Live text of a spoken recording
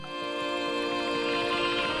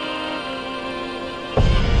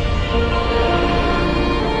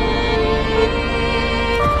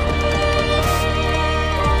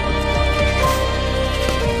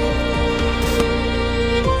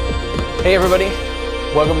Hey everybody,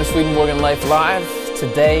 welcome to Swedenborg and Life Live.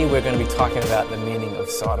 Today we're going to be talking about the meaning of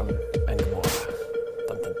Sodom and Gomorrah.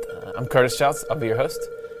 Dun, dun, dun. I'm Curtis Schultz, I'll be your host.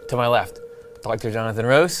 To my left, Dr. Jonathan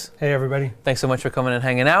Rose. Hey everybody. Thanks so much for coming and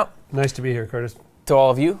hanging out. Nice to be here, Curtis. To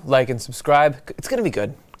all of you, like and subscribe. It's going to be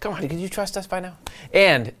good. Come on, can you trust us by now?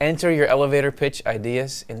 And enter your elevator pitch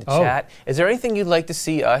ideas in the chat. Is there anything you'd like to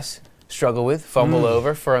see us struggle with, fumble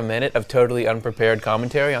over for a minute of totally unprepared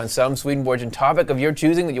commentary on some Swedenborgian topic of your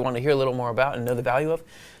choosing that you want to hear a little more about and know the value of?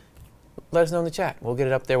 Let us know in the chat. We'll get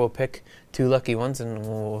it up there. We'll pick 2 lucky ones and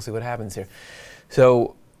we'll see what happens here.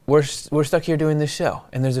 So we're stuck here doing this show,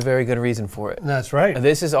 and there's a very good reason for it. That's right.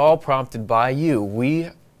 This is all prompted by you. We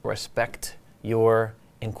respect your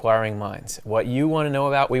inquiring minds. What you want to know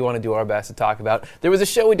about, we want to do our best to talk about. There was a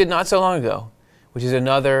show we did not so long ago, which is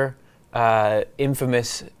another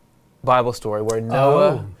infamous Bible story where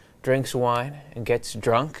Noah drinks wine and gets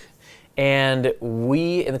drunk. And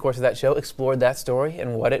we, in the course of that show, explored that story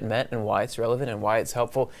and what it meant and why it's relevant and why it's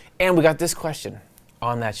helpful. And we got this question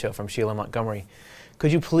on that show from Sheila Montgomery.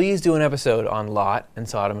 Could you please do an episode on Lot and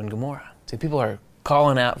Sodom and Gomorrah? See, people are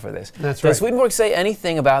calling out for this. That's right. Does Swedenborg say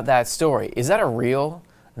anything about that story? Is that a real,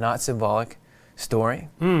 not symbolic story?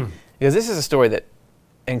 Because this is a story that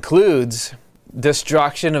includes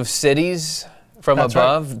destruction of cities from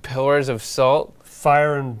above, pillars of salt.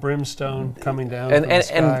 Fire and brimstone coming down from the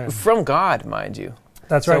sky. And from God, mind you.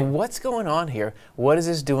 That's right. So what's going on here? What is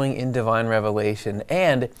this doing in divine revelation?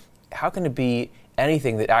 And how can it be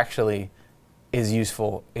anything that actually is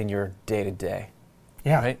useful in your day-to-day?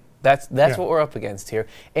 Yeah. Right? That's what we're up against here.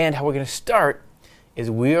 And how we're going to start is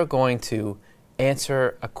we are going to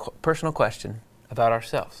answer a personal question about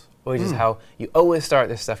ourselves, which is how you always start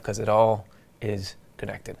this stuff because it all is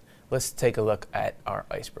connected. Let's take a look at our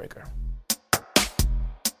icebreaker.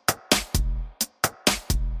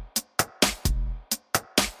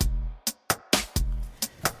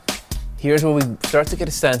 Here's where we start to get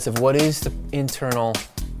a sense of what is the internal,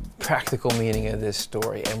 practical meaning of this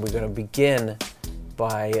story. And we're going to begin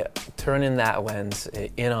by turning that lens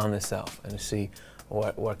in on the self and see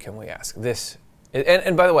what can we ask. This,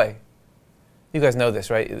 and by the way, you guys know this,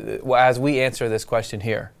 right? As we answer this question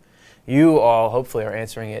here, you all hopefully are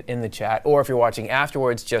answering it in the chat, or if you're watching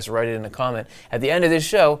afterwards, just write it in a comment. At the end of this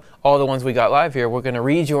show, all the ones we got live here, we're going to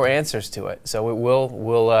read your answers to it. So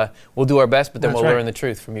we'll do our best, but then we'll learn the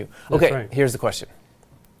truth from you. Okay, here's the question.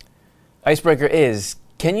 Icebreaker is,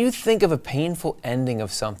 can you think of a painful ending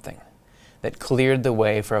of something that cleared the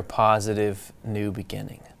way for a positive new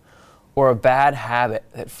beginning? Or a bad habit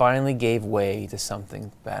that finally gave way to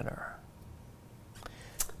something better?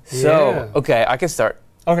 So, okay, I can start.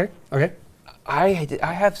 Okay. I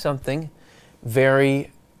have something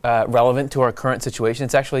very relevant to our current situation.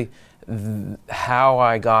 It's actually how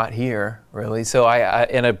I got here, really. So I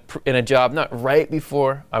in a job not right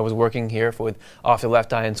before I was working here with Off the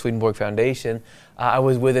Left Eye and Swedenborg Foundation, I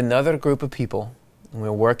was with another group of people, and we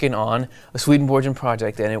were working on a Swedenborgian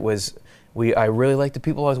project, and it was I really liked the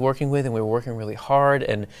people I was working with, and we were working really hard,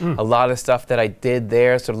 and a lot of stuff that I did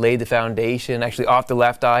there sort of laid the foundation. Actually, Off the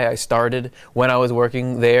Left Eye, I started when I was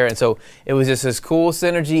working there, and so it was just this cool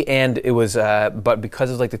synergy, and it was, but because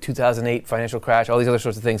of like the 2008 financial crash, all these other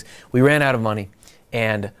sorts of things, we ran out of money,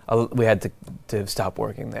 and we had to stop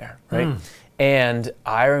working there, right? And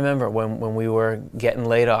I remember when we were getting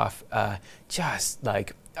laid off, just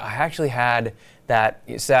like, I actually had that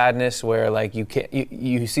sadness where like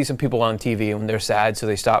you see some people on TV and they're sad, so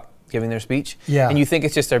they stop giving their speech. Yeah. And you think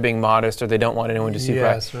it's just they're being modest or they don't want anyone to see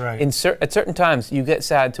cry. Yes, right. At certain times, you get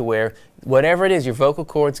sad to where whatever it is, your vocal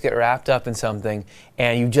cords get wrapped up in something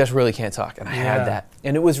and you just really can't talk. And I had that.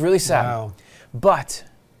 And it was really sad. Wow. But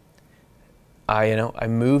I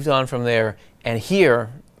moved on from there, and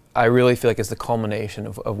here I really feel like it's the culmination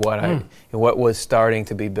of what was starting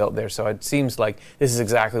to be built there. So it seems like this is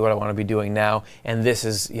exactly what I want to be doing now, and this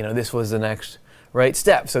is, this was the next right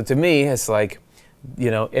step. So to me, it's like,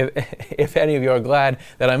 if any of you are glad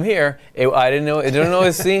that I'm here, it didn't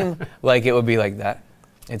always seem like it would be like that.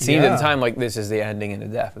 It seemed at the time like this is the ending and the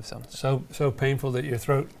death of something. So painful that your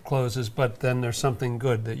throat closes, but then there's something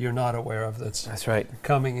good that you're not aware of that's right.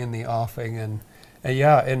 Coming in the offing. And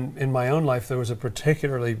in my own life, there was a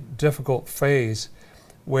particularly difficult phase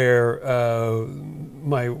where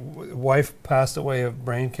my wife passed away of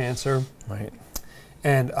brain cancer. Right.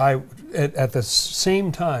 And at the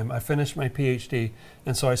same time, I finished my PhD,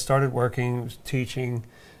 and so I started working, teaching,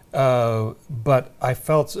 but I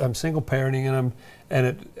felt I'm single parenting,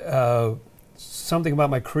 and something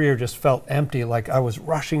about my career just felt empty, like I was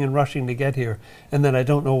rushing to get here, and then I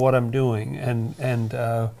don't know what I'm doing, and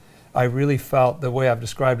I really felt, the way I've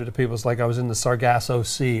described it to people is like I was in the Sargasso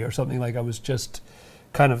Sea or something, like I was just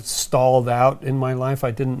kind of stalled out in my life.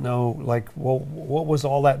 I didn't know, like, well, what was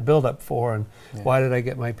all that buildup for, and why did I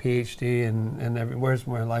get my PhD, and where's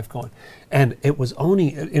my life going? And it was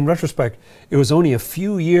only, in retrospect, it was only a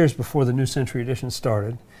few years before the New Century Edition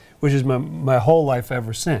started, which is my whole life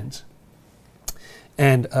ever since.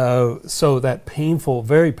 And so that painful,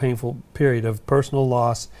 very painful period of personal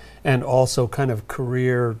loss and also kind of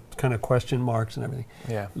career kind of question marks and everything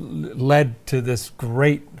led to this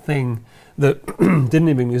great thing that didn't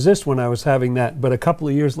even exist when I was having that. But a couple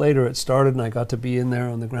of years later it started, and I got to be in there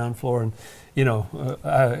on the ground floor, and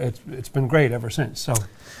it's been great ever since. So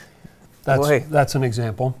that's an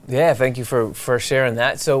example. Yeah, thank you for sharing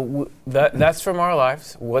that. So that's from our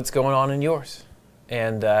lives. What's going on in yours?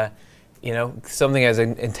 And something as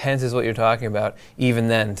intense as what you're talking about, even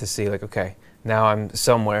then to see like, okay, now I'm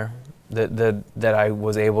somewhere that I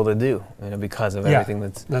was able to do, because of everything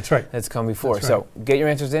that's come before. That's so get your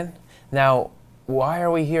answers in. Now, why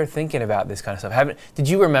are we here thinking about this kind of stuff? Did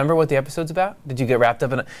you remember what the episode's about? Did you get wrapped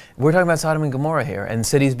up in it? We're talking about Sodom and Gomorrah here, and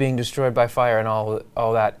cities being destroyed by fire and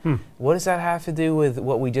all that. What does that have to do with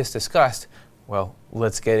what we just discussed? Well,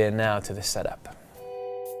 let's get in now to the setup.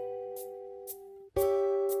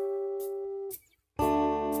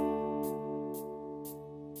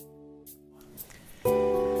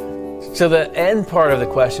 So the end part of the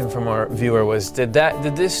question from our viewer was, did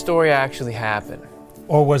this story actually happen?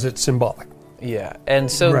 Or was it symbolic? Yeah,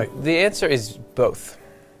 and so the answer is both.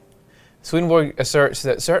 Swedenborg asserts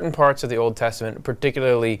that certain parts of the Old Testament,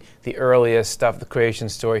 particularly the earliest stuff, the creation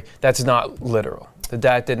story, that's not literal.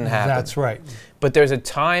 That didn't happen. That's right. But there's a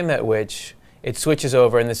time at which it switches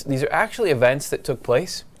over, and these are actually events that took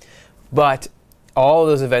place, but all of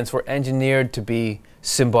those events were engineered to be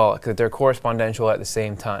symbolic, that they're correspondential at the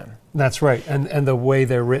same time. That's right, and the way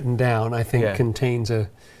they're written down, I think, contains a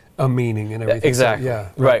meaning and everything. Exactly. So,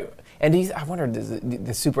 right. And I wonder,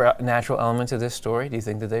 the supernatural elements of this story, do you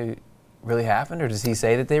think that they really happened, or does he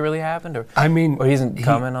say that they really happened, or he doesn't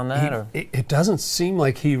comment on that? It doesn't seem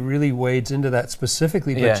like he really wades into that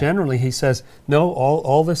specifically, but generally he says, no,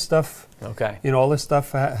 all this stuff. Okay. All this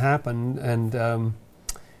stuff happened, and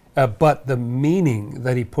but the meaning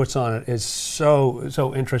that he puts on it is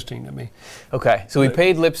so interesting to me. Okay, so we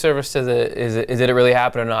paid lip service to is it really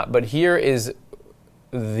happened or not? But here is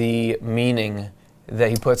the meaning that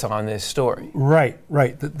he puts on this story. Right.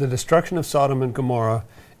 The destruction of Sodom and Gomorrah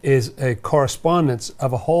is a correspondence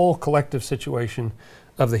of a whole collective situation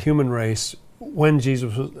of the human race when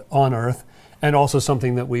Jesus was on earth, and also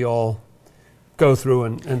something that we all go through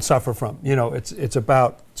and suffer from. It's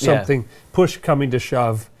about something, push coming to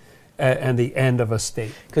shove, and the end of a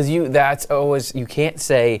state. Because you can't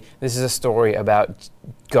say this is a story about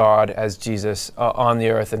God as Jesus on the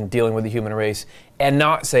earth and dealing with the human race, and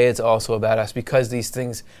not say it's also about us, because these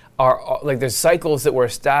things are, like, there's cycles that were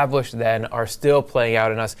established then are still playing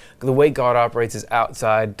out in us. The way God operates is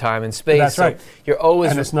outside time and space. That's right. You're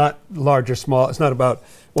always... And it's not large or small. It's not about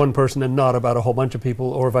one person and not about a whole bunch of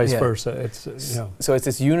people, or vice versa. It's, So it's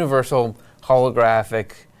this universal,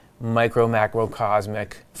 holographic, micro, macro,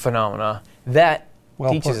 cosmic phenomena that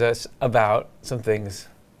teaches us about some things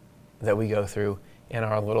that we go through in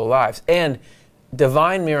our little lives. And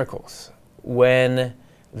divine miracles, when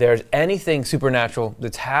there's anything supernatural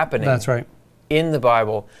that's happening in the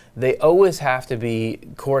Bible, they always have to be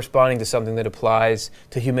corresponding to something that applies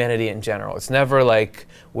to humanity in general. It's never like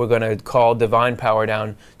we're going to call divine power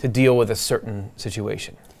down to deal with a certain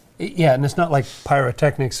situation. Yeah, and it's not like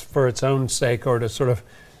pyrotechnics for its own sake, or to sort of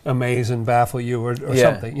amaze and baffle you, or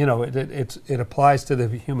something. It applies to the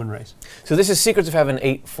human race. So this is Secrets of Heaven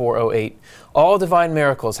 8408. All divine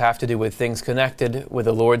miracles have to do with things connected with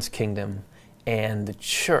the Lord's kingdom and the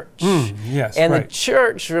church. The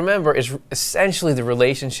church, remember, is essentially the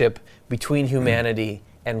relationship between humanity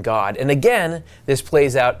and God. And again, this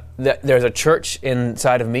plays out that there's a church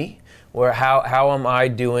inside of me, where how am I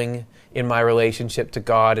doing in my relationship to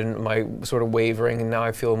God, and my sort of wavering, and now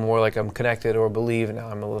I feel more like I'm connected or believe, and now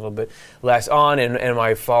I'm a little bit less on, and am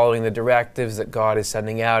I following the directives that God is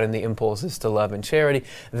sending out and the impulses to love and charity?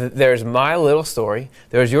 There's my little story,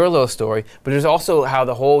 there's your little story, but there's also how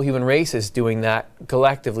the whole human race is doing that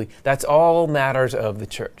collectively. That's all matters of the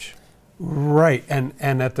church. Right, and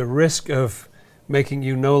at the risk of making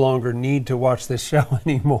you no longer need to watch this show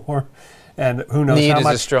anymore, and who knows how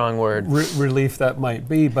much a strong word. Relief that might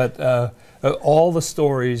be, but all the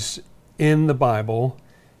stories in the Bible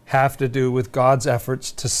have to do with God's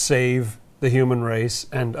efforts to save the human race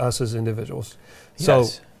and us as individuals. So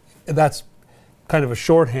that's kind of a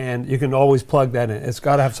shorthand. You can always plug that in. It's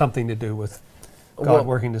got to have something to do with God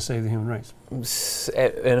working to save the human race.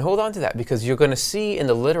 And hold on to that, because you're going to see in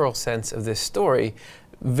the literal sense of this story,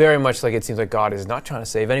 very much like it seems like God is not trying to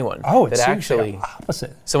save anyone. Oh, it that seems actually the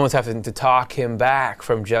opposite. Someone's having to talk him back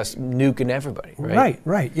from just nuking everybody, right?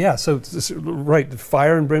 Right, yeah. So, right,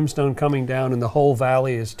 fire and brimstone coming down, and the whole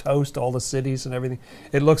valley is toast, all the cities and everything.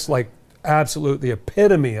 It looks like absolute the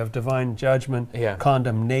epitome of divine judgment,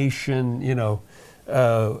 condemnation,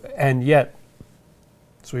 and yet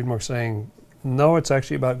Swedenborg saying, no, it's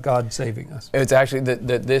actually about God saving us. It's actually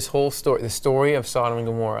this whole story, the story of Sodom and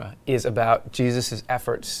Gomorrah, is about Jesus'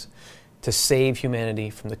 efforts to save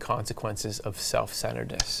humanity from the consequences of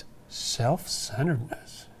self-centeredness.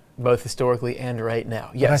 Self-centeredness? Both historically and right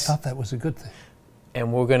now, yes. But I thought that was a good thing.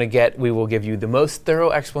 And we will give you the most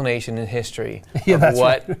thorough explanation in history of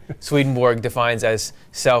what Swedenborg defines as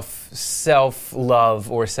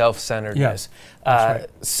self-love or self-centeredness.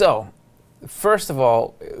 So, first of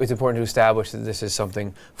all, it's important to establish that this is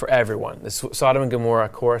something for everyone. Sodom and Gomorrah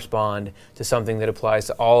correspond to something that applies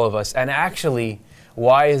to all of us. And actually,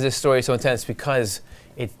 why is this story so intense? Because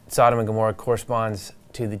Sodom and Gomorrah corresponds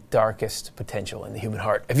to the darkest potential in the human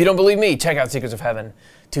heart. If you don't believe me, check out Secrets of Heaven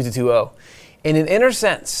 2220. In an inner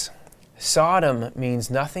sense, Sodom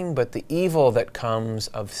means nothing but the evil that comes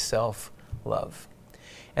of self-love.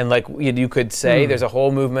 And like you could say, there's a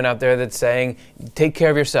whole movement out there that's saying, take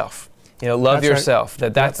care of yourself. Love yourself.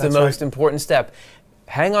 Right. That's the most important step.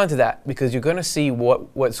 Hang on to that, because you're going to see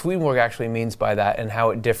what Swedenborg actually means by that and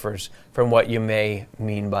how it differs from what you may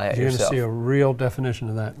mean by it yourself. You're going to see a real definition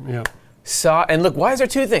of that. Yeah. And look, why is there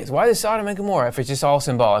two things? Why is Sodom and Gomorrah, if it's just all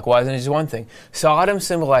symbolic? Why isn't it just one thing? Sodom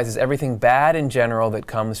symbolizes everything bad in general that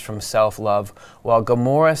comes from self-love, while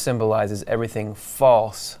Gomorrah symbolizes everything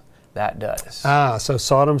false that does. So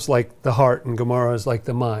Sodom's like the heart and Gomorrah is like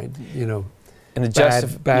the mind, And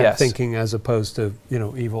the bad thinking as opposed to,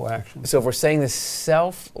 evil action. So if we're saying this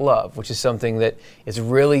self-love, which is something that is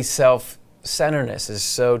really self-centeredness, is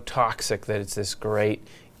so toxic that it's this great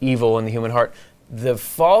evil in the human heart, the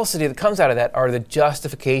falsity that comes out of that are the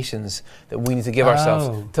justifications that we need to give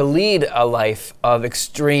ourselves to lead a life of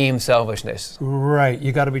extreme selfishness. Right.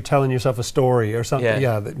 You got to be telling yourself a story or something.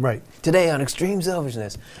 Yeah, right. Today on Extreme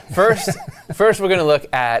Selfishness. First we're going to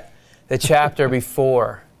look at the chapter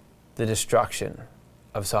before the destruction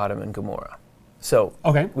of Sodom and Gomorrah. So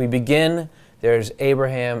we begin, there's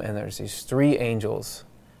Abraham and there's these three angels.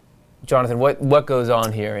 Jonathan, what goes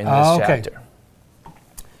on here in this chapter?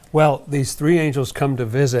 Well, these three angels come to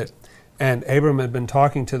visit, and Abram had been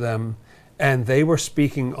talking to them, and they were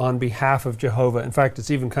speaking on behalf of Jehovah. In fact,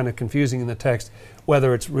 it's even kind of confusing in the text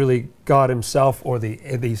whether it's really God himself or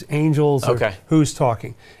these angels or who's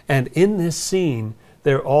talking. And in this scene,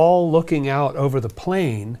 they're all looking out over the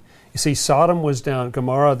plain. You see, Sodom was down,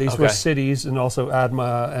 Gomorrah, these were cities, and also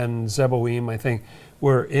Admah and Zeboim, I think,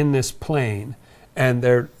 were in this plain. And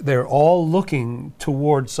they're all looking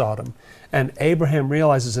toward Sodom. And Abraham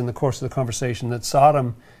realizes in the course of the conversation that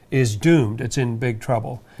Sodom is doomed. It's in big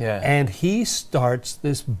trouble. Yeah. And he starts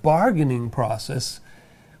this bargaining process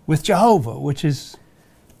with Jehovah, which is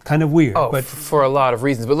kind of weird. But for a lot of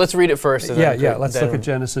reasons. But let's read it first. And let's look at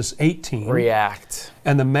Genesis 18. React.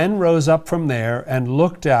 And the men rose up from there and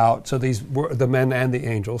looked out. So these were the men and the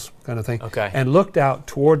angels kind of thing. And looked out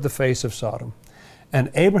toward the face of Sodom. And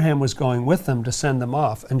Abraham was going with them to send them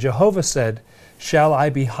off. And Jehovah said, shall I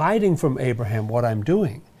be hiding from Abraham what I'm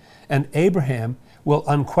doing? And Abraham will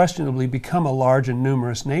unquestionably become a large and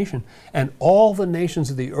numerous nation, and all the nations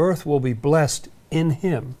of the earth will be blessed in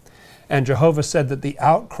him. And Jehovah said that the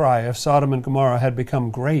outcry of Sodom and Gomorrah had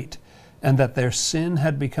become great, and that their sin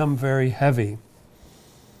had become very heavy.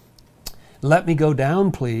 Let me go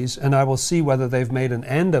down, please, and I will see whether they've made an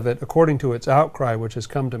end of it according to its outcry which has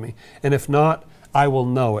come to me. And if not, I will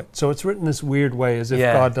know it. So it's written this weird way, as if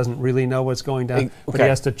God doesn't really know what's going down, but he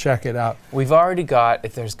has to check it out. We've already got,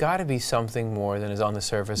 if there's got to be something more than is on the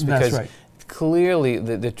surface, because clearly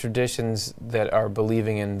the traditions that are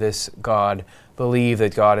believing in this God believe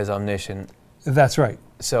that God is omniscient. That's right.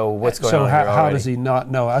 So what's going on here already? How does he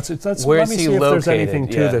not know? Let me see if there's anything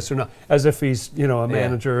to this or not. As if he's, a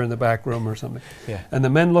manager in the back room or something. Yeah. And the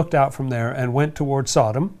men looked out from there and went toward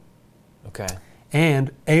Sodom.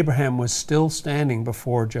 And Abraham was still standing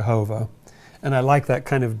before Jehovah. And I like that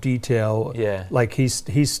kind of detail. Like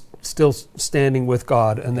he's still standing with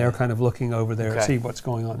God, and they're kind of looking over there and see what's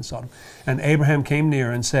going on in Sodom. And Abraham came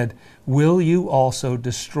near and said, will you also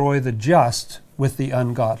destroy the just with the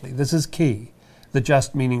ungodly? This is key. The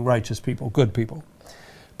just meaning righteous people, good people.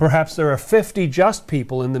 Perhaps there are 50 just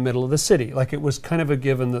people in the middle of the city. Like it was kind of a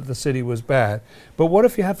given that the city was bad. But what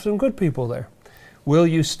if you have some good people there? Will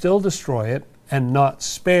you still destroy it? and not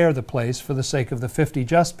spare the place for the sake of the 50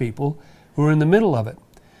 just people who are in the middle of it.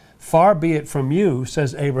 Far be it from you,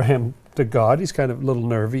 says Abraham to God. He's kind of a little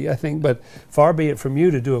nervy, I think, but far be it from you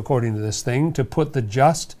to do according to this thing, to put the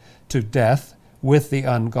just to death with the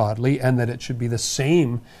ungodly, and that it should be the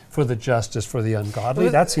same for the just as for the ungodly.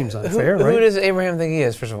 That seems unfair, right? Who does Abraham think he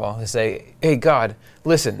is, first of all, to say, hey, God,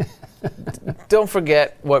 listen, don't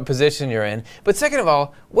forget what position you're in. But second of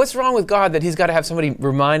all, what's wrong with God that he's got to have somebody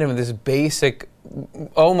remind him of this basic,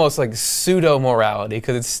 almost like pseudo-morality,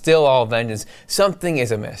 because it's still all vengeance. Something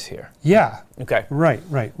is amiss here. Yeah. Okay. Right.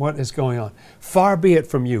 What is going on? Far be it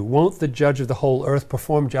from you. Won't the judge of the whole earth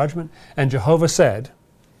perform judgment? And Jehovah said,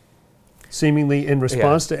 seemingly in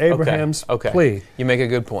response to Abraham's plea, you make a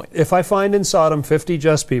good point. If I find in Sodom 50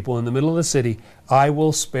 just people in the middle of the city, I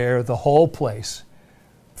will spare the whole place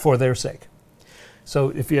for their sake. So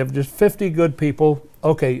if you have just 50 good people,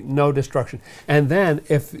 okay, no destruction. And then,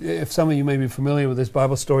 if some of you may be familiar with this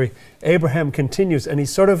Bible story, Abraham continues, and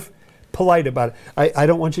he's sort of polite about it. I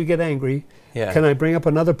don't want you to get angry. Yeah. Can I bring up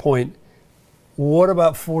another point? What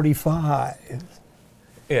about 45?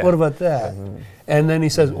 Yeah. What about that? Mm-hmm. And then he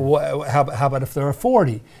says, how about if there are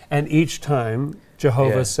 40? And each time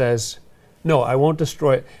Jehovah says, no, I won't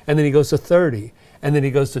destroy it. And then he goes to 30. And then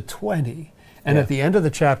he goes to 20. And at the end of the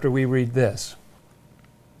chapter, we read this.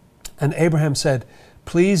 And Abraham said,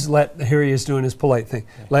 please here he is doing his polite thing,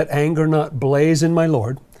 let anger not blaze in my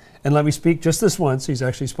Lord, and let me speak just this once. He's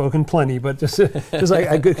actually spoken plenty, but just like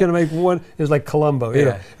I can make one, it's like Columbo, you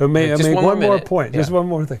know. I make one more point, just one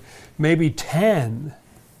more thing. Maybe 10.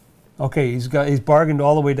 Okay, he's bargained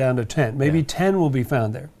all the way down to 10. Maybe 10 will be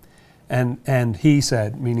found there. And he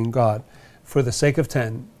said, meaning God, for the sake of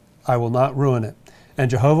 10, I will not ruin it. And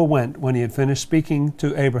Jehovah went when he had finished speaking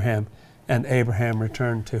to Abraham, and Abraham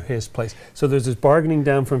returned to his place. So there's this bargaining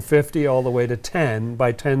down from 50 all the way to 10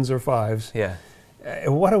 by 10s or 5s. Yeah.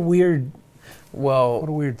 What a weird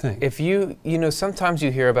thing. If sometimes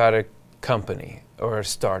you hear about a company or a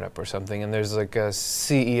startup or something, and there's like a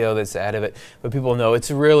CEO that's out of it, but people know it's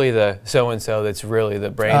really the so-and-so that's really the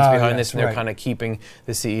brains behind this, and they're kind of keeping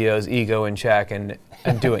the CEO's ego in check and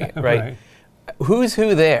doing it, right? Who's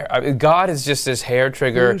who there? I mean, God is just this hair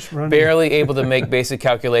trigger, barely able to make basic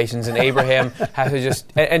calculations, and Abraham has to just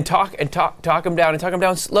talk him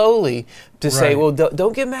down slowly to say, well,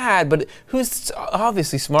 don't get mad, but who's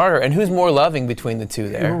obviously smarter and who's more loving between the two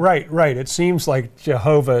there? Right. It seems like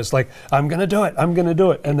Jehovah is like, I'm going to do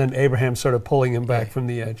it, and then Abraham's sort of pulling him back from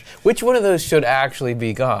the edge. Which one of those should actually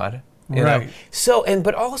be God? You know? So,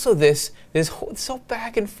 but also this whole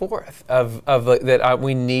back and forth of that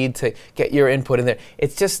we need to get your input in there.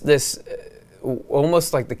 It's just this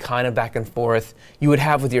almost like the kind of back and forth you would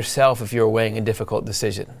have with yourself if you were weighing a difficult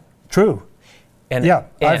decision. True.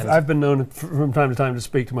 I've been known from time to time to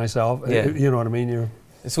speak to myself. Yeah. You know what I mean?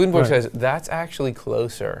 Swedenborg says that's actually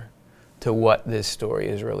closer to what this story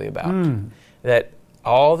is really about. That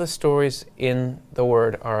all the stories in the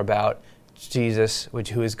Word are about Jesus,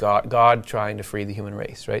 who is God trying to free the human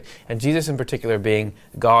race, right? And Jesus in particular being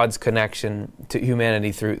God's connection to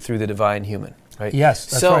humanity through the divine human, right? Yes,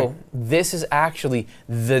 that's right. So this is actually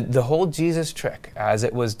the whole Jesus trick as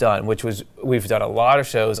it was done, we've done a lot of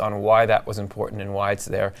shows on why that was important and why it's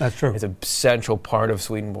there. That's true. It's a central part of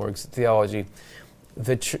Swedenborg's theology.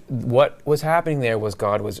 What was happening there was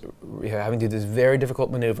God was having to do this very difficult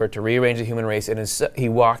maneuver to rearrange the human race, and he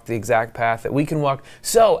walked the exact path that we can walk.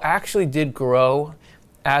 So actually did grow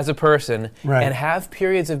as a person and have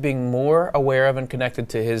periods of being more aware of and connected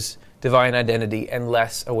to his divine identity and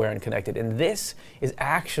less aware and connected. And this is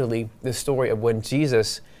actually the story of when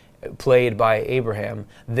Jesus, played by Abraham,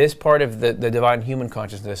 this part of the divine human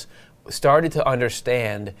consciousness started to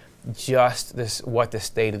understand just what the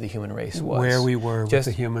state of the human race was. Where we were with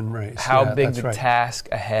the human race. How big the task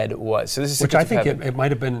ahead was. So this is which I think it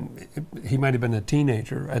might have been, he might have been a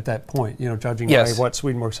teenager at that point, judging by what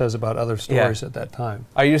Swedenborg says about other stories at that time.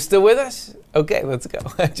 Are you still with us? Okay, let's go.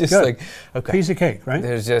 Good. Piece of cake, right?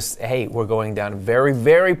 There's just, we're going down a very,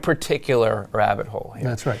 very particular rabbit hole here.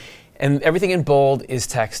 That's right. And everything in bold is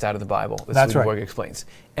text out of the Bible, as Swedenborg explains.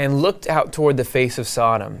 And looked out toward the face of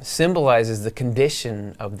Sodom symbolizes the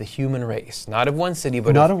condition of the human race, not of one city,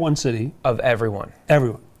 but not of one city, of everyone.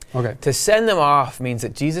 Everyone. Okay. To send them off means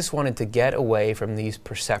that Jesus wanted to get away from these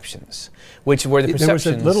perceptions, which were the perceptions.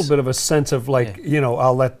 There was a little bit of a sense of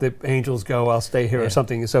I'll let the angels go, I'll stay here or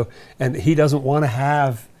something. So, and he doesn't want to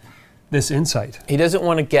have this insight. He doesn't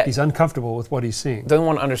want to he's uncomfortable with what he's seeing. Doesn't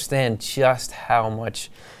want to understand just how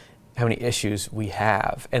many issues we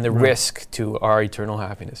have and the risk to our eternal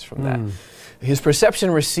happiness from that. His perception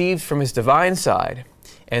received from his divine side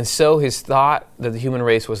And so his thought that the human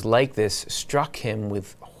race was like this struck him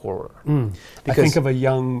with horror. I think of a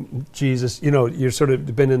young Jesus, you're sort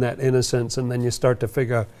of been in that innocence, and then you start to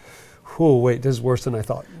figure out, oh, wait, this is worse than I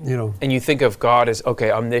thought, And you think of God as, okay,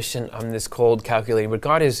 omniscient, I'm this cold, calculating, but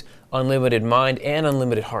God is unlimited mind and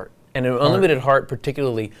unlimited heart. And an unlimited heart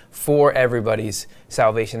particularly for everybody's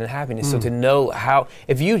salvation and happiness. So to know how,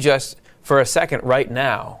 if you just, for a second right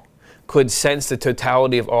now, could sense the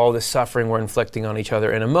totality of all the suffering we're inflicting on each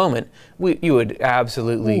other in a moment, you would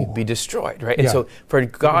absolutely be destroyed, right? And so for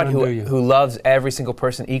God who loves every single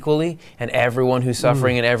person equally and everyone who's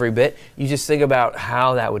suffering in every bit, you just think about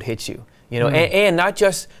how that would hit you. And not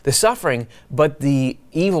just the suffering, but the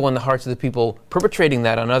evil in the hearts of the people perpetrating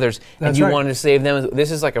that on others. And you wanted to save them.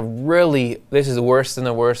 This is this is worse than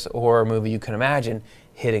the worst horror movie you can imagine,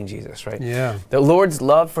 hitting Jesus, right? Yeah. The Lord's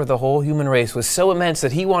love for the whole human race was so immense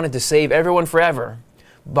that he wanted to save everyone forever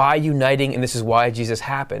by uniting, and this is why Jesus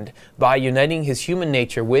happened, by uniting his human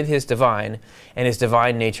nature with his divine and his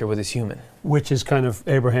divine nature with his human. Which is kind of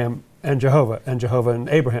Abraham and Jehovah and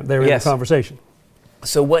Abraham. They were in the conversation.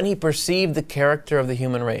 So when he perceived the character of the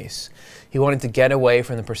human race, he wanted to get away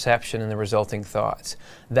from the perception and the resulting thoughts.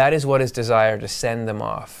 That is what his desire to send them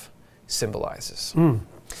off symbolizes.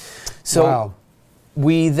 So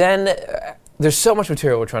we then, there's so much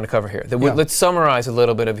material we're trying to cover here. Let's summarize a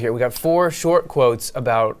little bit of here. We got 4 short quotes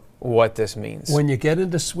about what this means. When you get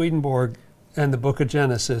into Swedenborg and the book of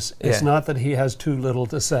Genesis, it's not that he has too little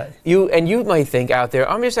to say. You might think out there,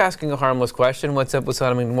 I'm just asking a harmless question. What's up with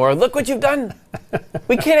Sodom and Gomorrah? Look what you've done.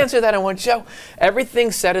 We can't answer that in one show.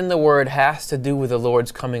 Everything said in the Word has to do with the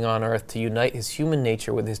Lord's coming on earth to unite his human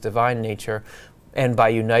nature with his divine nature, and by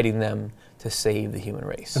uniting them, to save the human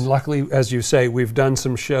race. And luckily, as you say, we've done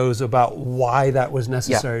some shows about why that was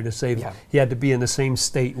necessary to save. He had to be in the same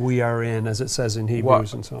state we are in, as it says in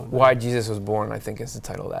Hebrews and so on. Why Jesus was born, I think, is the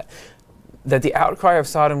title of that. That the outcry of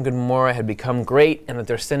Sodom and Gomorrah had become great and that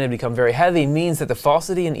their sin had become very heavy means that the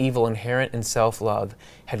falsity and evil inherent in self-love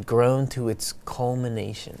had grown to its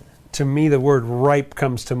culmination. To me, the word ripe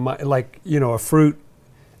comes to mind, like, a fruit,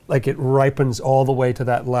 like it ripens all the way to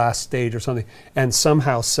that last stage or something. And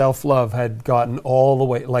somehow self-love had gotten all the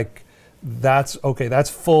way, like, that's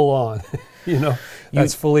full on.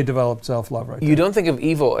 That's fully developed self-love right there. You don't think of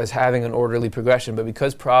evil as having an orderly progression, but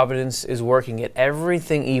because providence is working it,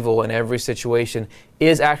 everything evil in every situation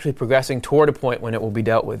is actually progressing toward a point when it will be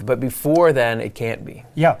dealt with. But before then, it can't be.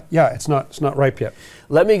 Yeah, it's not ripe yet.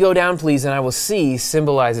 Let me go down, please, and I will see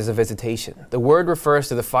symbolizes a visitation. The word refers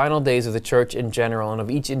to the final days of the church in general and of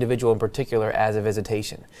each individual in particular as a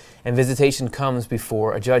visitation. And visitation comes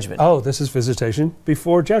before a judgment. Oh, this is visitation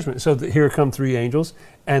before judgment. So here come 3 angels,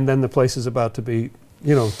 and then the place is about to be,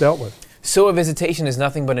 dealt with. So a visitation is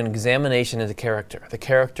nothing but an examination of the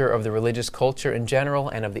character of the religious culture in general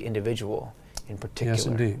and of the individual in particular. Yes,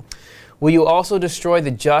 indeed. Will you also destroy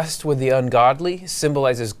the just with the ungodly?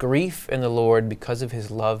 Symbolizes grief in the Lord because of his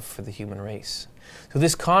love for the human race. So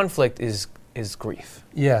this conflict is grief.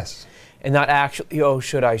 Yes. And not actually,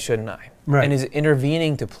 should I, shouldn't I? Right. And is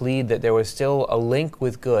intervening to plead that there was still a link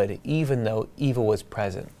with good, even though evil was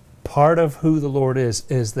present. Part of who the Lord is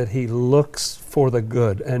that he looks for the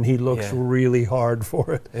good, and he looks really hard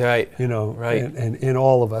for it. Right. Right. And in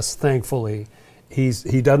all of us, thankfully,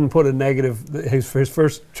 he doesn't put a negative, his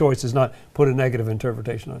first choice is not put a negative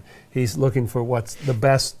interpretation on it. He's looking for what's the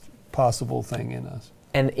best possible thing in us.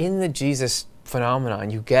 And in the Jesus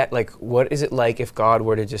phenomenon, you get what is it like if God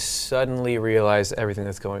were to just suddenly realize everything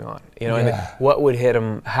that's going on? And what would hit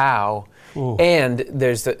him, how? Ooh. And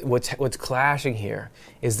there's what's clashing here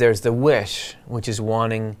is there's the wish, which is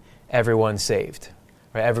wanting everyone saved,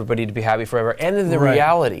 right? Everybody to be happy forever. And then the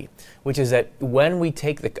reality, which is that when we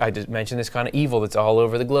take I just mentioned this kind of evil that's all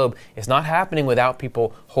over the globe, it's not happening without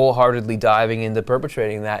people wholeheartedly diving into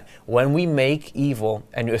perpetrating that. When we make evil,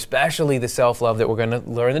 and especially the self-love that we're going to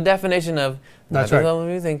learn the definition of, that's right. Love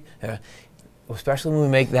you think, especially when we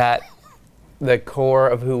make that the core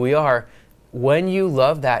of who we are. When you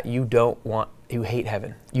love that, you hate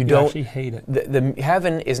heaven. You don't actually hate it. The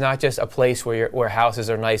heaven is not just a place where houses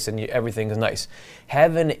are nice and everything is nice.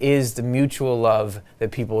 Heaven is the mutual love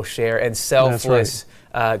that people share and selfless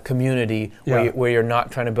community where you're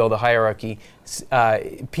not trying to build a hierarchy.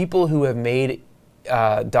 People who have made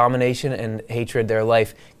domination and hatred their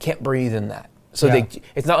life can't breathe in that. So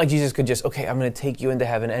it's not like Jesus could just, I'm going to take you into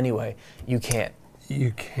heaven anyway. You can't.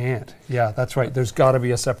 You can't. Yeah, that's right. There's got to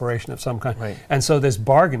be a separation of some kind. Right. And so this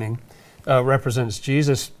bargaining represents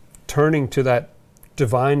Jesus turning to that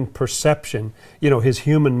divine perception, his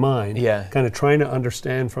human mind, kind of trying to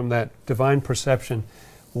understand from that divine perception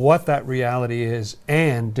what that reality is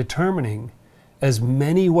and determining as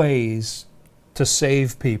many ways to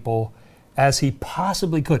save people as he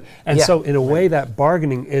possibly could. And Yeah. so in a way that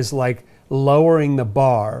bargaining is like lowering the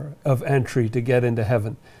bar of entry to get into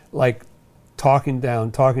heaven, like talking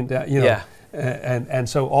down, you know. Yeah. And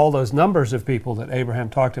so all those numbers of people that Abraham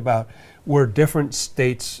talked about were different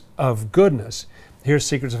states of goodness. Here's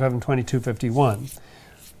Secrets of Heaven 22:51.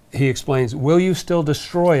 He explains, will you still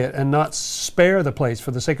destroy it and not spare the place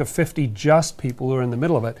for the sake of 50 just people who are in the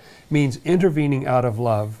middle of it? Means intervening out of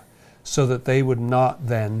love so that they would not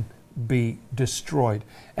then be destroyed.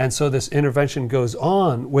 And so this intervention goes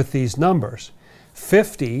on with these numbers.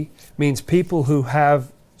 50 means people who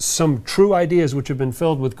have some true ideas which have been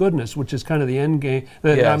filled with goodness, which is kind of the end game.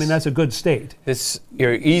 I Yes. mean, that's a good state.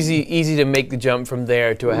 You're easy to make the jump from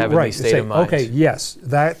there to a heavenly Right, state say, of mind. okay, yes,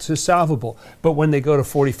 that's solvable. But when they go to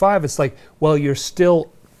 45, it's like, well, you're still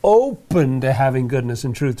open to having goodness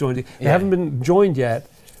and truth joined. They Yeah. haven't been joined yet,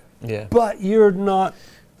 Yeah. but you're not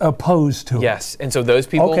opposed to it. Yes, and so those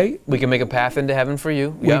people, Okay. we can make a path into heaven for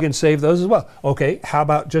you. We Yeah. can save those as well. Okay, how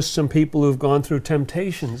about just some people who've gone through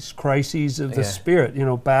temptations, crises of the Yeah.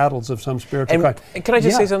 spirit, battles of some spiritual And- kind? and can I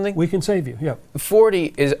just Yeah, say something? We can save you, yeah.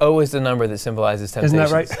 40 is always the number that symbolizes temptation. Isn't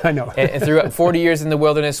that right? I know. And throughout 40 years in the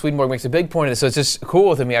wilderness, Swedenborg makes a big point of this. So it's just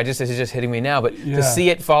cool to me. This is just hitting me now. But Yeah. to see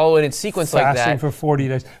it follow in its sequence like Fasting that. for 40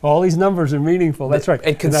 days. All these numbers are meaningful. That's right.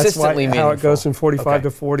 And that's consistently why, how it goes meaningful. from 45 Okay. to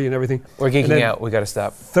 40 and everything. We're And geeking then out. We got to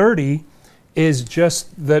stop. 30 is just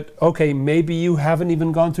that, okay, maybe you haven't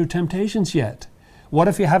even gone through temptations yet. What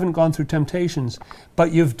if you haven't gone through temptations,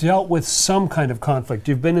 but you've dealt with some kind of conflict?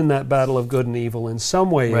 You've been in that battle of good and evil in some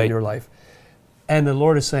way Right. in your life. And the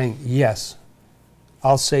Lord is saying, yes,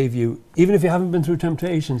 I'll save you. Even if you haven't been through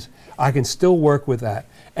temptations, I can still work with that.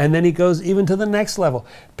 And then he goes even to the next level.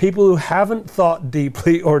 People who haven't thought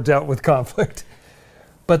deeply or dealt with conflict,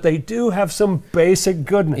 but they do have some basic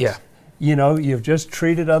goodness. Yeah. You've just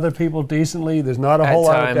treated other people decently. There's not a At whole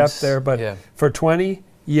lot of times, depth there, but yeah. for 20,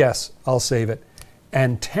 yes, I'll save it.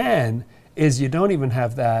 And 10 is you don't even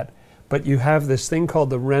have that, but you have this thing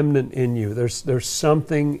called the remnant in you. There's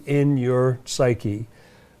something in your psyche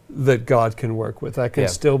that God can work with, that can Yeah.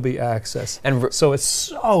 still be accessed. And So it's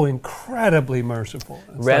so incredibly merciful.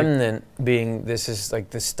 It's like- remnant being, this is like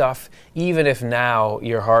the stuff, even if now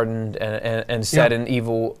you're hardened and set Yeah. in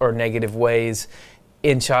evil or negative ways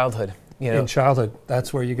in childhood. in childhood,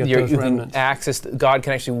 that's where you get those you remnants. can access, God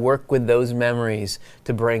can actually work with those memories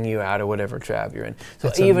to bring you out of whatever trap you're in. So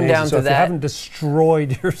That's even amazing. down So to if that. you haven't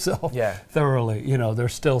destroyed yourself Yeah. thoroughly,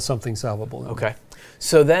 there's still something salvable. Okay.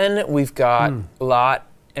 So then we've got Hmm. Lot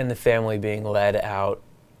and the family being led out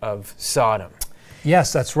of Sodom.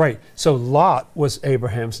 Yes, that's right. So Lot was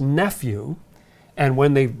Abraham's nephew, and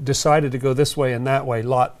when they decided to go this way and that way,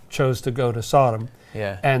 Lot chose to go to Sodom.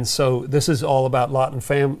 Yeah. And so this is all about Lot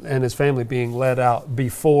and his family being led out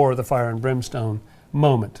before the fire and brimstone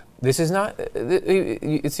moment. This is not,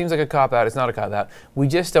 it seems like a cop-out. It's not a cop-out. We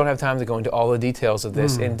just don't have time to go into all the details of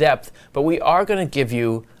this in depth, but we are going to give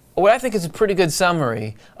you what I think is a pretty good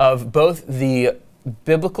summary of both the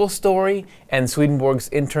biblical story and Swedenborg's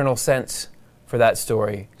internal sense for that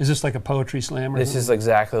story. Is this like a poetry slam? Or This is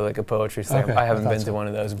exactly like a poetry slam. Okay, I haven't I thought been so. to one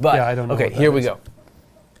of those, but Yeah, I don't know okay, what that here we is. go.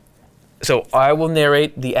 So I will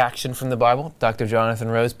narrate the action from the Bible. Dr. Jonathan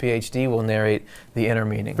Rose, PhD, will narrate the inner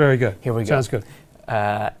meaning. Very good. Here we go. Sounds good.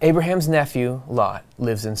 Abraham's nephew, Lot,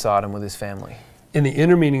 lives in Sodom with his family. In the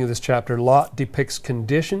inner meaning of this chapter, Lot depicts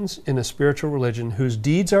conditions in a spiritual religion whose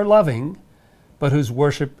deeds are loving, but whose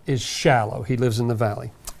worship is shallow. He lives in the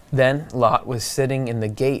valley. Then Lot was sitting in the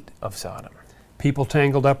gate of Sodom. People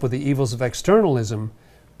tangled up with the evils of externalism,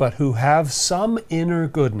 but who have some inner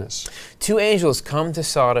goodness. Two angels come to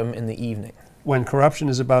Sodom in the evening. When corruption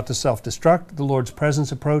is about to self-destruct, the Lord's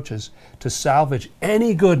presence approaches to salvage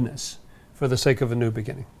any goodness for the sake of a new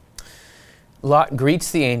beginning. Lot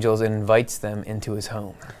greets the angels and invites them into his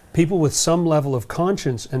home. People with some level of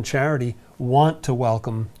conscience and charity want to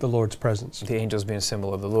welcome the Lord's presence. The angels being a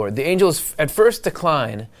symbol of the Lord. The angels at first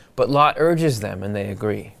decline, but Lot urges them and they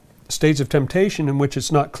agree. States of temptation in which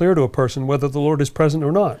it's not clear to a person whether the Lord is present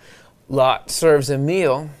or not. Lot serves a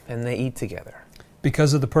meal and they eat together.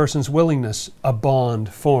 Because of the person's willingness, a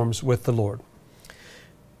bond forms with the Lord.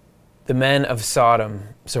 The men of Sodom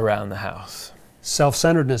surround the house.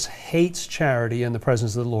 Self-centeredness hates charity in the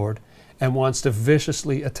presence of the Lord and wants to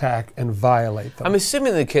viciously attack and violate them. I'm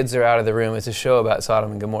assuming the kids are out of the room. It's a show about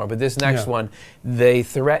Sodom and Gomorrah. But this next Yeah. one, they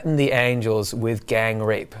threaten the angels with gang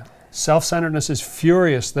rape. Self-centeredness is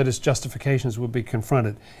furious that its justifications would be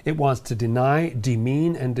confronted. It wants to deny,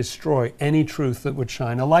 demean, and destroy any truth that would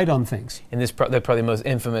shine a light on things. And this they're probably the most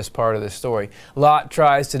infamous part of the story. Lot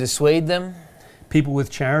tries to dissuade them. People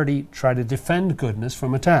with charity try to defend goodness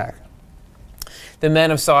from attack. The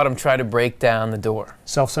men of Sodom try to break down the door.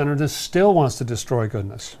 Self-centeredness still wants to destroy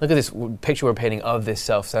goodness. Look at this picture we're painting of this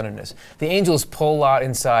self-centeredness. The angels pull Lot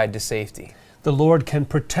inside to safety. The Lord can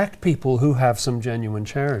protect people who have some genuine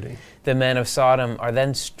charity. The men of Sodom are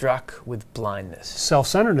then struck with blindness.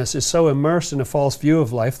 Self-centeredness is so immersed in a false view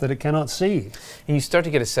of life that it cannot see. And you start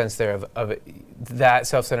to get a sense there of it, that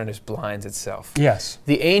self-centeredness blinds itself. Yes.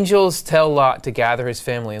 The angels tell Lot to gather his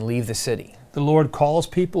family and leave the city. The Lord calls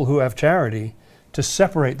people who have charity to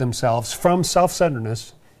separate themselves from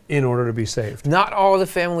self-centeredness in order to be saved. Not all the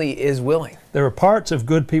family is willing. There are parts of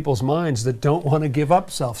good people's minds that don't want to give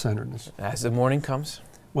up self-centeredness. As the morning comes,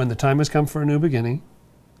 When the time has come for a new beginning,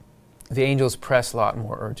 the angels press Lot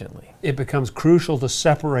more urgently. it becomes crucial to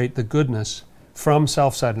separate the goodness from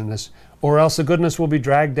self-centeredness, or else the goodness will be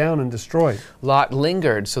dragged down and destroyed. Lot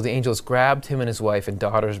lingered, so the angels grabbed him and his wife and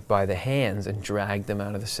daughters by the hands and dragged them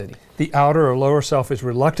out of the city. The outer or lower self is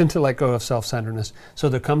reluctant to let go of self-centeredness, so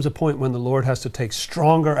there comes a point when the Lord has to take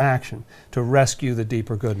stronger action to rescue the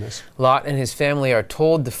deeper goodness. Lot and his family are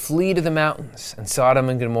told to flee to the mountains, and Sodom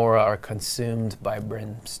and Gomorrah are consumed by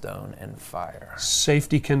brimstone and fire.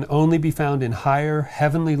 Safety can only be found in higher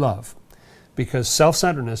heavenly love, because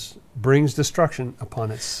self-centeredness brings destruction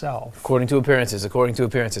upon itself. According to appearances.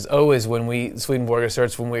 Always when we, Swedenborg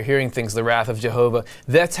asserts, when we're hearing things, the wrath of Jehovah,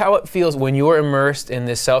 that's how it feels when you're immersed in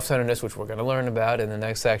this self-centeredness, which we're going to learn about in the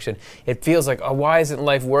next section. It feels like, oh, why isn't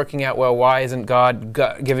life working out well? Why isn't God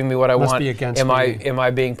giving me what I want? Be against am me.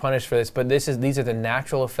 I being punished for this? But these are the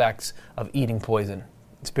natural effects of eating poison,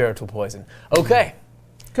 spiritual poison. Okay.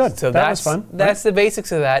 Good. So that was fun. That's the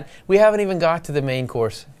basics of that. We haven't even got to the main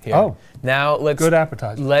course here. Oh. Now Good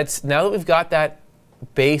appetizer. now that we've got that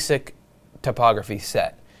basic topography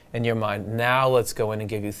set in your mind, now let's go in and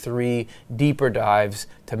give you 3 deeper dives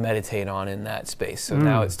to meditate on in that space. So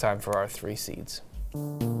now it's time for our 3 seeds.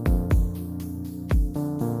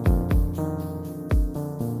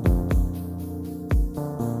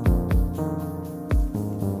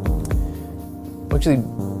 Actually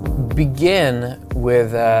begin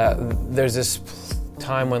with there's this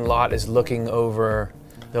time when Lot is looking over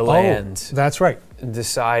the land, That's right.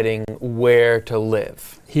 deciding where to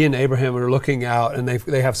live. He and Abraham are looking out, and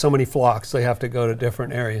they have so many flocks, they have to go to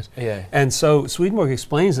different areas. Yeah. And so Swedenborg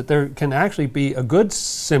explains that there can actually be a good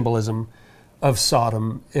symbolism of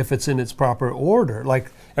Sodom if it's in its proper order.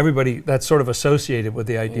 Like everybody, that's sort of associated with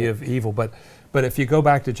the idea of evil. But if you go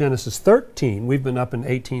back to Genesis 13, we've been up in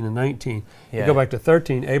 18 and 19. You go back to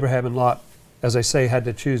 13, Abraham and Lot, as I say, had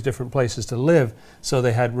to choose different places to live, so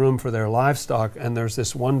they had room for their livestock. And there's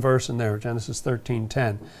this one verse in there, Genesis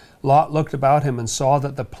 13:10. Lot looked about him and saw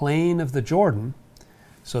that the plain of the Jordan,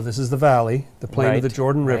 so this is the valley, the plain of the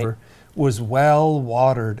Jordan River, was well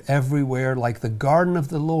watered everywhere, like the garden of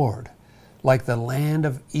the Lord, like the land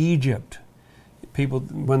of Egypt. People,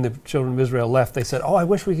 when the children of Israel left, they said, oh, I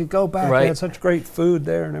wish we could go back. They had such great food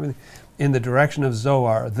there and everything. In the direction of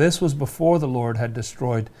Zoar. This was before the Lord had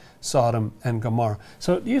destroyed Sodom and Gomorrah.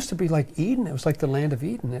 So it used to be like Eden. It was like the land of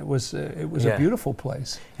Eden. It was a beautiful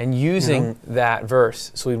place. And using that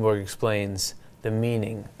verse, Swedenborg explains the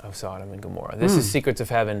meaning of Sodom and Gomorrah. This is Secrets of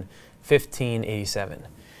Heaven, 1587.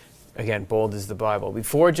 Again, bold as the Bible.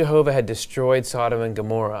 Before Jehovah had destroyed Sodom and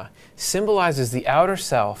Gomorrah, symbolizes the outer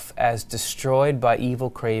self as destroyed by evil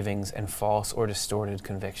cravings and false or distorted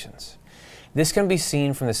convictions. This can be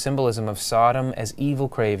seen from the symbolism of Sodom as evil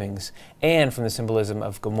cravings and from the symbolism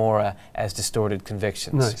of Gomorrah as distorted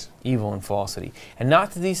convictions, evil and falsity. And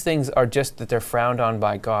not that these things are just that they're frowned on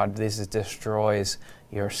by God. This destroys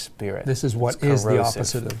your spirit. This is what is the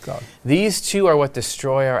opposite of God. These two are what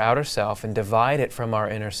destroy our outer self and divide it from our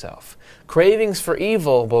inner self. Cravings for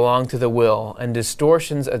evil belong to the will, and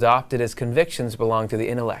distortions adopted as convictions belong to the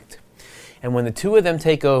intellect. And when the two of them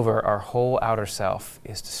take over, our whole outer self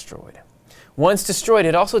is destroyed. Once destroyed,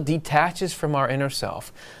 it also detaches from our inner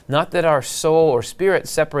self. Not that our soul or spirit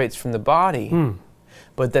separates from the body,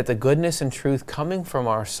 but that the goodness and truth coming from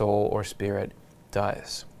our soul or spirit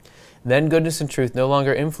does. Then goodness and truth no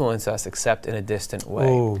longer influence us except in a distant way.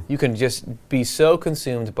 Oh. You can just be so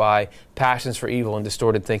consumed by passions for evil and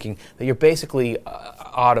distorted thinking that you're basically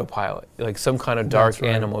autopilot, like some kind of dark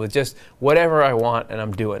animal. It's just whatever I want and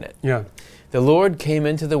I'm doing it. Yeah. The Lord came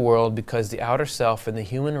into the world because the outer self and the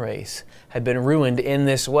human race had been ruined in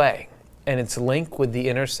this way, and its link with the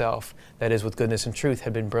inner self, that is with goodness and truth,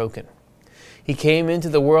 had been broken. He came into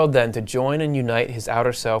the world then to join and unite his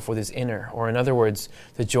outer self with his inner, or in other words,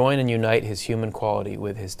 to join and unite his human quality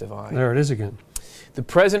with his divine. There it is again. The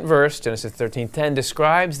present verse, Genesis 13:10,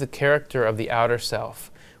 describes the character of the outer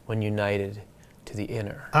self when united to the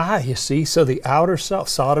inner. Ah, you see, so the outer self,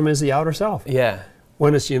 Sodom is the outer self. Yeah,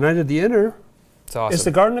 When it's united to the inner, it's awesome. it's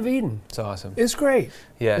the Garden of Eden. It's awesome. It's great.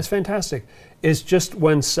 Yeah. It's fantastic. It's just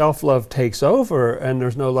when self-love takes over and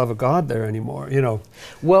there's no love of God there anymore,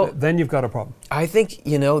 Well, then you've got a problem. I think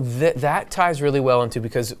that ties really well into,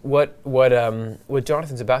 because what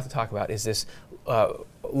Jonathan's about to talk about is this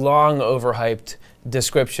long overhyped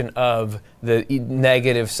description of the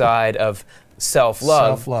negative side of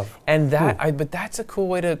self-love. Self-love. And but that's a cool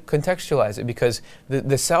way to contextualize it, because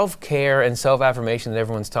the self-care and self-affirmation that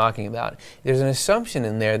everyone's talking about, there's an assumption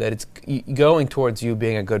in there that it's going towards you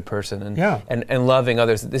being a good person and loving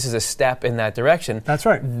others. This is a step in that direction. That's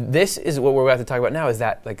right. This is what we're about to talk about now, is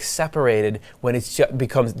that like separated, when it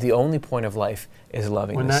becomes the only point of life is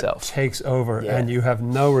loving When the that self. takes over Yeah. and you have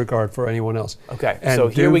no regard for anyone else. Okay, And so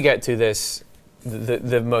here we get to this,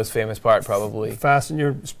 the most famous part probably. Fasten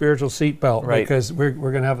your spiritual seatbelt, Right. because we're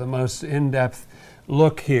going to have the most in-depth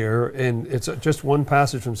look here, and it's just one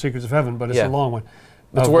passage from Secrets of Heaven, but it's Yeah. a long one.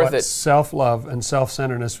 It's of worth what it. self-love and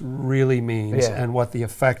self-centeredness really means and what the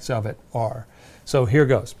effects of it are. So here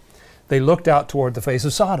goes. They looked out toward the face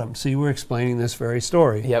of Sodom. See, we're explaining this very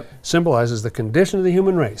story. Yep. Symbolizes the condition of the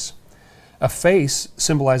human race. A face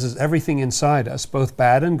symbolizes everything inside us, both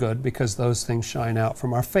bad and good, because those things shine out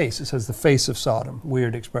from our face. It says the face of Sodom.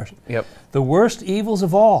 Weird expression. Yep. The worst evils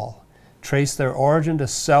of all trace their origin to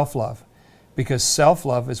self-love, because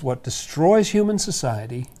self-love is what destroys human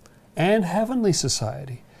society and heavenly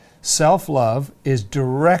society. Self-love is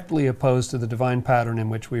directly opposed to the divine pattern in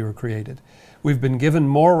which we were created. We've been given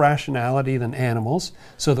more rationality than animals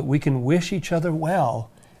so that we can wish each other well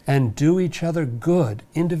and do each other good,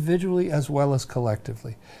 individually as well as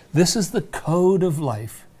collectively. This is the code of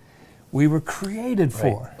life we were created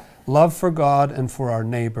for. Right. Love for God and for our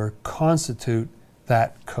neighbor constitute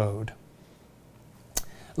that code.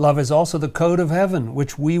 Love is also the code of heaven,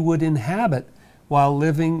 which we would inhabit while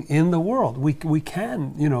living in the world. We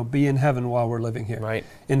can, be in heaven while we're living here. Right.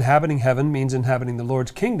 Inhabiting heaven means inhabiting the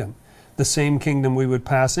Lord's kingdom, the same kingdom we would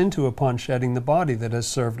pass into upon shedding the body that has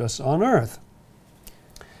served us on earth.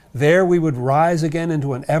 There we would rise again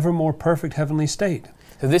into an ever more perfect heavenly state.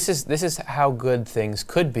 So this is how good things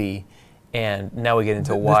could be, and now we get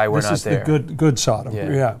into why we're not there. This is the good Sodom.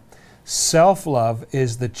 Yeah. Self-love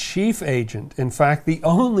is the chief agent, in fact, the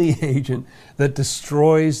only agent that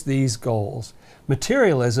destroys these goals.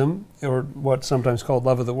 Materialism, or what's sometimes called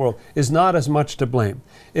love of the world, is not as much to blame.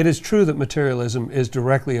 It is true that materialism is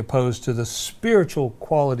directly opposed to the spiritual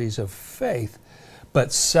qualities of faith,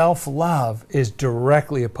 but self-love is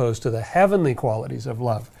directly opposed to the heavenly qualities of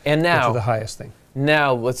love, and now, which are the highest thing.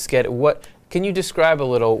 Now let's get can you describe a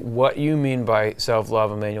little what you mean by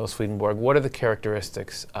self-love, Emanuel Swedenborg? What are the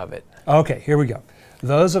characteristics of it? Okay, here we go.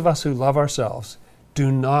 Those of us who love ourselves do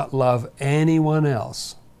not love anyone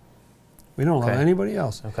else. We don't love anybody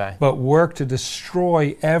else, but work to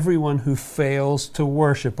destroy everyone who fails to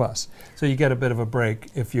worship us. So you get a bit of a break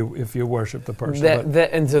if you worship the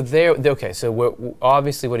person. So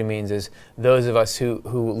obviously what he means is those of us who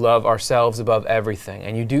love ourselves above everything,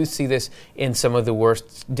 and you do see this in some of the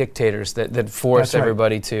worst dictators that force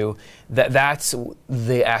everybody to. That's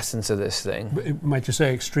the essence of this thing. Might you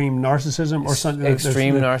say extreme narcissism or something?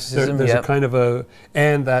 Extreme narcissism. There's a kind of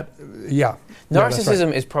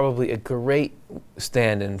Narcissism is probably a great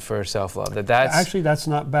stand-in for self-love. Actually, that's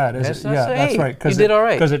not bad, is it? That's right. You did all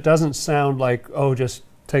right. Because it doesn't sound like, just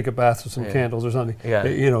take a bath with some candles or something. Yeah.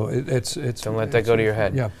 It's don't let that go to your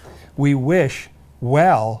head. Yeah. We wish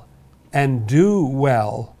well and do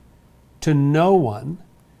well to no one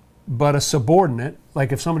but a subordinate.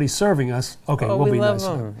 Like if somebody's serving us, we'll be nice.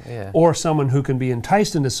 Or someone who can be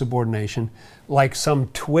enticed into subordination, like some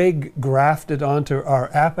twig grafted onto our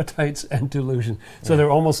appetites and delusion. So they're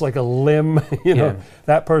almost like a limb.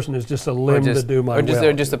 That person is just a limb to do my will.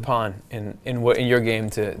 They're just a pawn in your game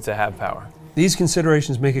to have power. These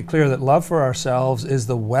considerations make it clear that love for ourselves is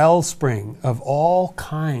the wellspring of all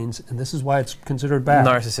kinds, and this is why it's considered bad.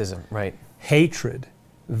 Narcissism, right? Hatred,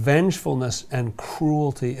 vengefulness and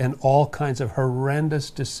cruelty, and all kinds of horrendous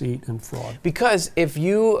deceit and fraud. Because if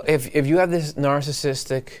you have this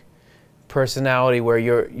narcissistic personality where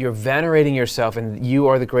you're venerating yourself and you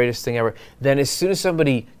are the greatest thing ever, then as soon as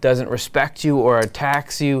somebody doesn't respect you or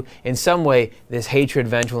attacks you in some way, this hatred,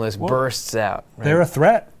 vengefulness bursts out. Right? They're a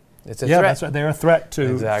threat. It's a threat. That's right. They're a threat to.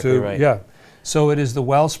 Exactly right. Yeah. So it is the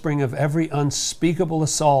wellspring of every unspeakable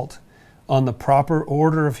assault on the proper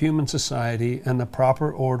order of human society and the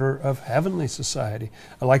proper order of heavenly society.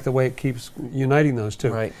 I like the way it keeps uniting those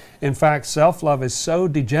two. Right. In fact, self-love is so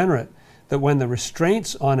degenerate that when the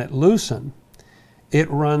restraints on it loosen,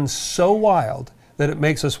 it runs so wild that it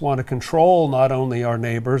makes us want to control not only our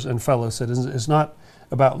neighbors and fellow citizens. It's not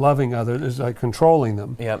about loving others, it's like controlling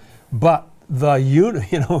them. Yep. But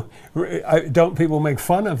don't people make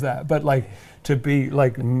fun of that? But like to be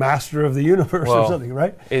like master of the universe or something,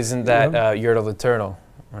 right? Isn't that Yertle the turtle?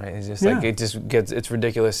 Right, it's just like it's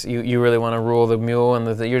ridiculous. You really want to rule the mule, and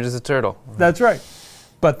you're just a turtle. That's right.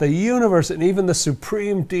 But the universe and even the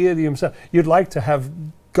supreme deity himself, you'd like to have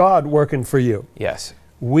God working for you. Yes.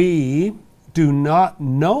 We do not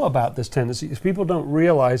know about this tendency. People don't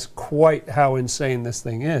realize quite how insane this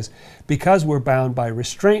thing is because we're bound by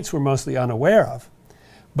restraints we're mostly unaware of.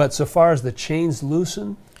 But so far as the chains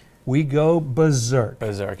loosen, we go berserk.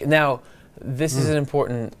 Berserk. Now, this is an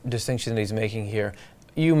important distinction that he's making here.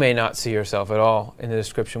 You may not see yourself at all in the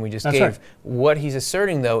description we just gave. Right. What he's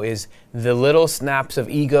asserting, though, is the little snaps of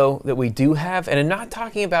ego that we do have, and I'm not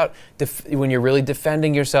talking about when you're really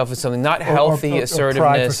defending yourself as something, not healthy assertiveness. Or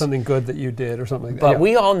pride for something good that you did or something like that. But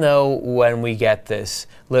we all know when we get this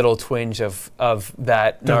little twinge of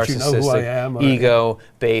that Don't you know who I am, narcissistic,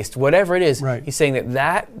 ego-based, whatever it is. Right. He's saying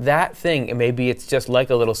that thing, and maybe it's just like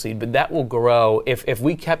a little seed, but that will grow. If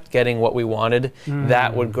we kept getting what we wanted,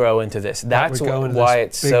 that would grow into this. That's why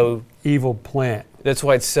it's so evil plant. That's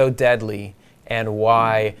why it's so deadly, and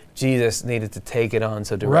why Jesus needed to take it on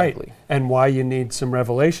so directly. Right. And why you need some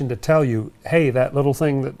revelation to tell you, hey, that little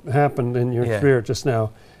thing that happened in your spirit just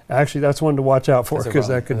now, actually that's one to watch out for because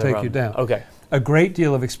that could take you down. Okay. A great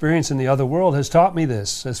deal of experience in the other world has taught me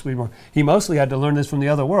this. He mostly had to learn this from the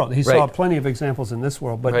other world. He saw plenty of examples in this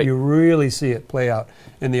world, but you really see it play out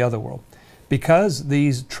in the other world. Because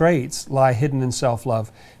these traits lie hidden in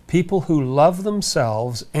self-love, people who love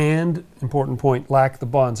themselves and, important point, lack the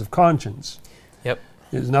bonds of conscience. Yep.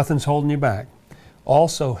 Nothing's holding you back.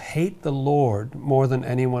 Also hate the Lord more than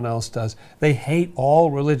anyone else does. They hate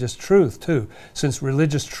all religious truth too, since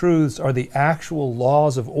religious truths are the actual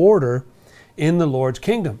laws of order in the Lord's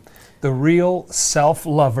kingdom. The real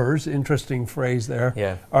self-lovers, interesting phrase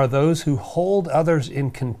there, are those who hold others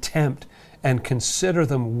in contempt and consider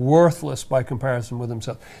them worthless by comparison with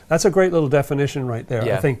themselves. That's a great little definition right there.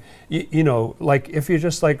 I think, like if you're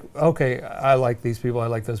just like, okay, I like these people, I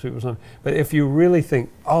like those people, but if you really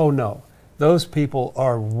think, oh no, those people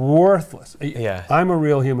are worthless. I'm a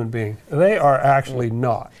real human being. They are actually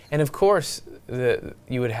not. And of course,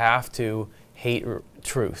 you would have to hate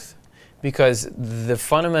truth, because the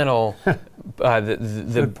fundamental,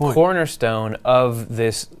 the cornerstone of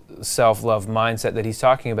this self-love mindset that he's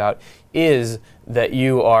talking about is that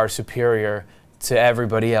you are superior to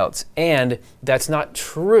everybody else. And that's not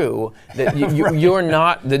true. That you're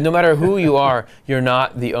not, that no matter who you are, you're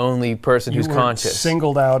not the only person who's conscious.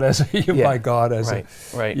 Singled out as by God as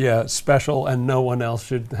special, and no one else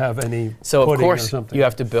should have any So of course or something. You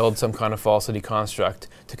have to build some kind of falsity construct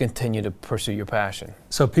to continue to pursue your passion.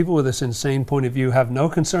 So people with this insane point of view have no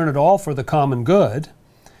concern at all for the common good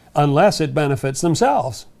unless it benefits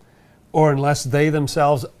themselves, or unless they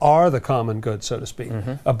themselves are the common good, so to speak.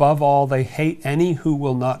 Above all, they hate any who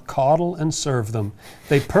will not coddle and serve them.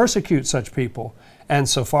 They persecute such people, and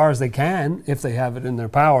so far as they can, if they have it in their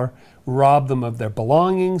power, rob them of their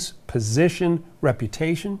belongings, position,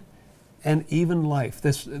 reputation, and even life.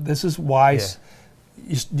 This is why.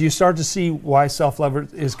 Do you start to see why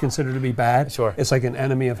self-love is considered to be bad? Sure. It's like an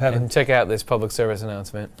enemy of heaven. And check out this public service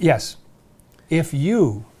announcement. Yes.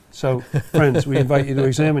 So, friends, we invite you to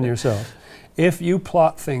examine yourself. If you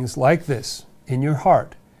plot things like this in your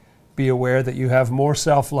heart, be aware that you have more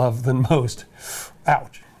self-love than most.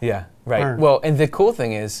 Ouch. Yeah, right. Burn. Well, and the cool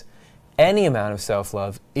thing is, any amount of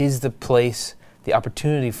self-love is the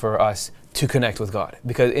opportunity for us to connect with God.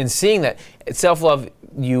 Because in seeing that, self-love,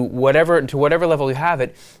 to whatever level you have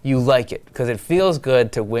it, you like it. Because it feels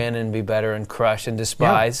good to win and be better and crush and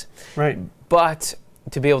despise. Yeah, right. But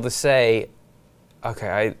to be able to say,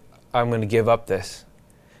 okay, I'm going to give up this.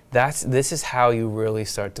 This is how you really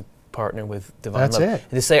start to partner with divine love. That's it.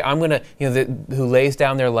 And to say, I'm going to, who lays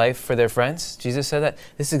down their life for their friends. Jesus said that.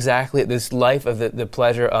 This is exactly it. This life of the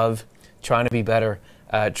pleasure of trying to be better,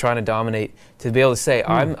 trying to dominate. To be able to say,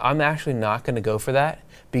 I'm actually not going to go for that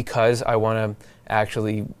because I want to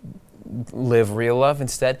actually live real love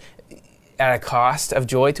instead. At a cost of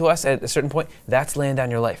joy to us at a certain point, that's laying down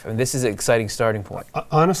your life. I mean, this is an exciting starting point.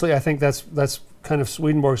 Honestly, I think that's kind of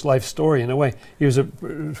Swedenborg's life story in a way. He was a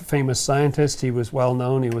famous scientist. He was well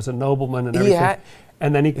known. He was a nobleman and everything.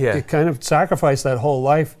 And then he kind of sacrificed that whole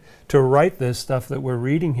life to write this stuff that we're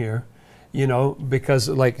reading here, because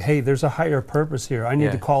like, hey, there's a higher purpose here. I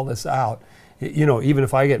need to call this out. You know, even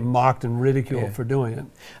if I get mocked and ridiculed Yeah. for doing it.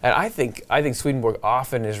 And I think Swedenborg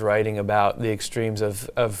often is writing about the extremes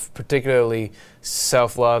of particularly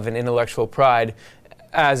self-love and intellectual pride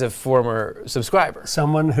as a former subscriber.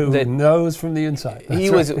 Someone who That knows from the inside. He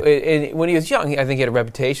That's was right. when he was young. I think he had a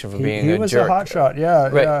reputation for being he a was jerk. a hotshot, yeah.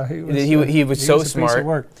 Right. Yeah, He was so a piece of smart,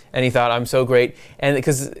 work. and he thought, I'm so great. And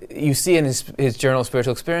because you see in his journal of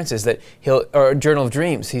spiritual experiences that or journal of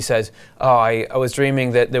dreams, he says, oh, I was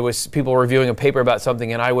dreaming that there was people reviewing a paper about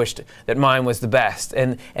something, and I wished that mine was the best.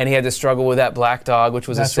 And he had to struggle with that black dog, which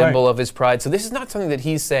was That's a symbol right. of his pride. So this is not something that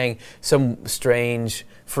he's saying some strange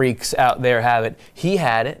freaks out there have it. He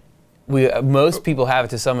had it. Most people have it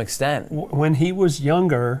to some extent. When he was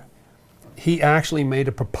younger, he actually made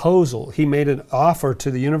a proposal. He made an offer to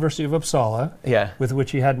the University of Uppsala, Yeah. with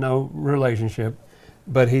which he had no relationship.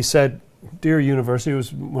 But he said, dear university, it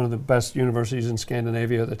was one of the best universities in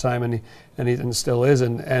Scandinavia at the time, and still is.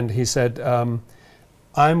 And he said,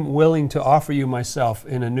 I'm willing to offer you myself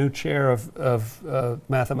in a new chair of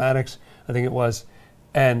mathematics, I think it was,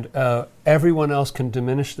 and everyone else can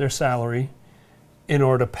diminish their salary in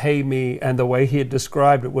order to pay me. And the way he had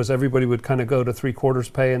described it was everybody would kind of go to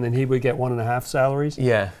 3/4 pay, and then he would get 1.5 salaries.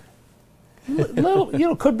 Yeah. Little, you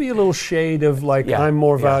know, could be a little shade of like, Yeah, I'm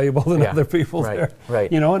more yeah, valuable than yeah. other people Right, there.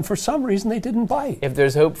 right. You know, and for some reason they didn't bite. If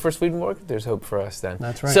there's hope for Swedenborg, there's hope for us then.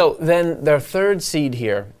 That's right. So then their third seed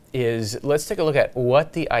here is, let's take a look at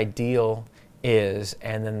what the ideal is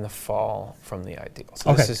and then the fall from the ideal.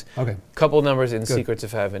 So this is Okay. a couple numbers in Good. Secrets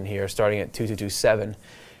of Heaven here, starting at 2227.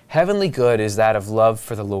 Heavenly good is that of love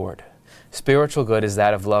for the Lord. Spiritual good is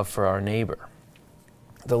that of love for our neighbor.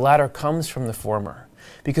 The latter comes from the former,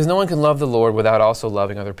 because no one can love the Lord without also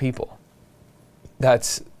loving other people.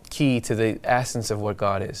 That's key to the essence of what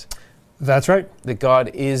God is. That's right. That God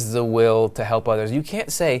is the will to help others. You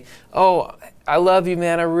can't say, oh, I love you,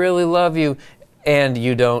 man, I really love you, and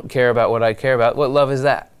you don't care about what I care about. What love is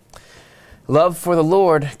that? Love for the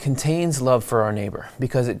Lord contains love for our neighbor,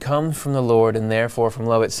 because it comes from the Lord and therefore from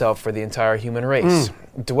love itself for the entire human race.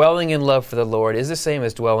 Dwelling in love for the Lord is the same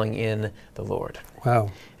as dwelling in the Lord. Wow.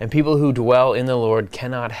 And people who dwell in the Lord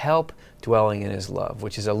cannot help dwelling in his love,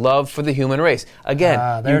 which is a love for the human race.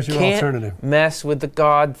 Again, there's you your can't alternative. mess with the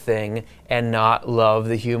God thing and not love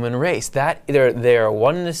the human race. That they're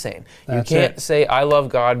one and the same. That's you can't it. say, I love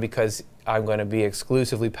God because I'm going to be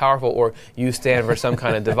exclusively powerful, or you stand for some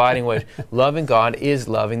kind of dividing wedge. Loving God is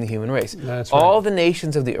loving the human race. That's right. All the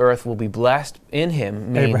nations of the earth will be blessed in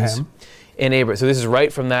him, means Abraham. in Abraham. So this is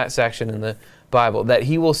right from that section in the Bible, that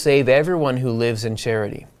he will save everyone who lives in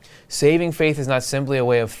charity. Saving faith is not simply a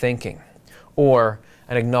way of thinking or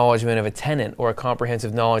an acknowledgement of a tenet or a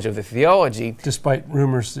comprehensive knowledge of the theology. Despite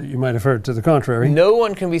rumors that you might have heard to the contrary. No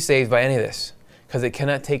one can be saved by any of this, because it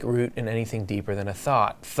cannot take root in anything deeper than a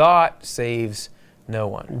thought. Thought saves no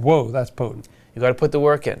one. Whoa, that's potent. You got to put the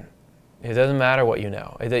work in. It doesn't matter what you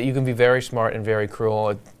know. You can be very smart and very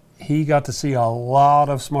cruel. He got to see a lot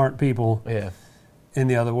of smart people Yeah. in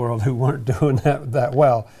the other world who weren't doing that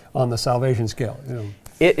well on the salvation scale. You know.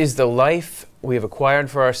 It is the life we have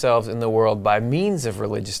acquired for ourselves in the world by means of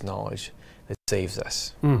religious knowledge that saves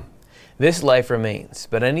us. This life remains,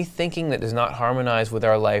 but any thinking that does not harmonize with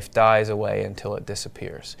our life dies away until it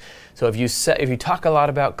disappears. So if you talk a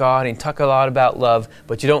lot about God and talk a lot about love,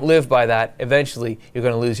 but you don't live by that, eventually you're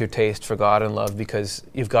going to lose your taste for God and love, because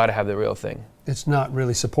you've got to have the real thing. It's not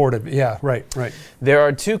really supportive. Yeah, right. There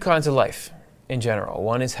are two kinds of life in general.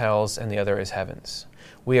 One is hell's and the other is heaven's.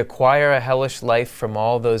 We acquire a hellish life from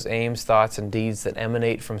all those aims, thoughts, and deeds that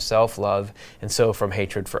emanate from self-love, and so from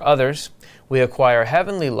hatred for others. We acquire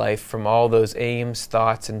heavenly life from all those aims,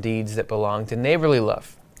 thoughts, and deeds that belong to neighborly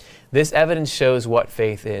love. This evidence shows what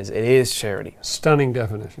faith is. It is charity. Stunning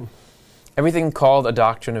definition. Everything called a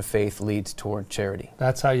doctrine of faith leads toward charity.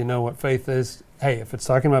 That's how you know what faith is. Hey, if it's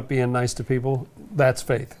talking about being nice to people, that's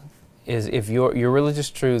faith. Is if your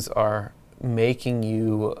religious truths are making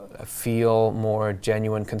you feel more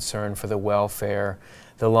genuine concern for the welfare,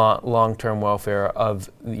 the long-term welfare of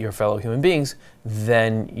your fellow human beings,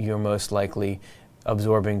 then you're most likely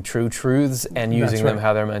absorbing true truths and using them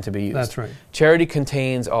how they're meant to be used. That's right. Charity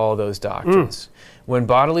contains all those doctrines. When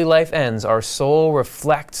bodily life ends, our soul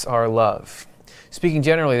reflects our love. Speaking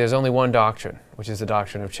generally, there's only one doctrine, which is the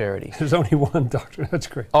doctrine of charity. There's only one doctrine. That's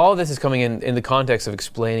great. All this is coming in the context of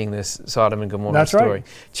explaining this Sodom and Gomorrah That's story. right.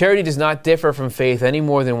 Charity does not differ from faith any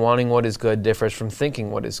more than wanting what is good differs from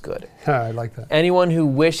thinking what is good. I like that. Anyone who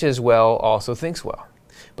wishes well also thinks well.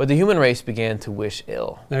 But the human race began to wish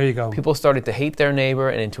ill. There you go. People started to hate their neighbor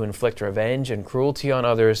and to inflict revenge and cruelty on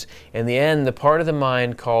others. In the end, the part of the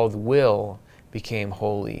mind called will became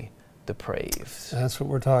wholly depraved. That's what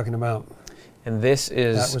we're talking about. And this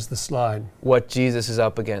is That was the slide. what Jesus is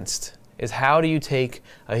up against, is how do you take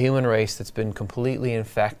a human race that's been completely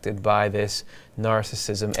infected by this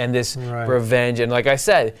narcissism and this revenge. And like I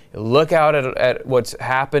said, look out at what's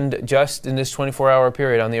happened just in this 24-hour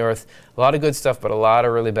period on the earth. A lot of good stuff, but a lot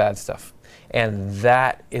of really bad stuff. And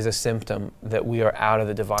that is a symptom that we are out of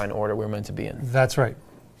the divine order we're meant to be in. That's right.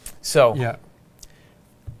 So, yeah.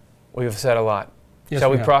 We've said a lot. Yes,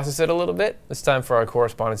 Shall we have. process it a little bit? It's time for our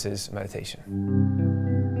correspondences meditation.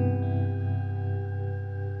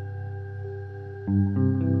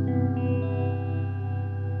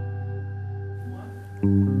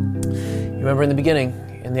 You remember in the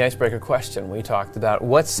beginning, in the icebreaker question, we talked about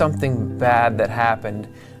what's something bad that happened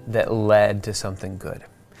that led to something good.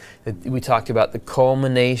 We talked about the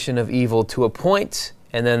culmination of evil to a point,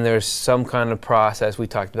 and then there's some kind of process. We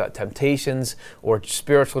talked about temptations or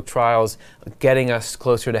spiritual trials getting us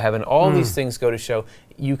closer to heaven. All these things go to show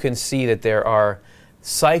you can see that there are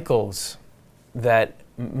cycles that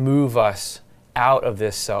move us out of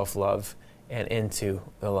this self-love and into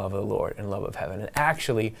the love of the Lord and love of heaven. And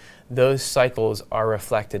actually, those cycles are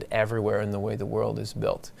reflected everywhere in the way the world is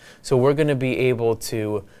built. So we're going to be able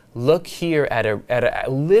to look here at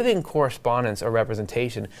a living correspondence or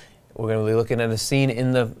representation. We're going to be looking at a scene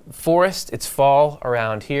in the forest. It's fall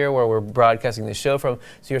around here where we're broadcasting the show from.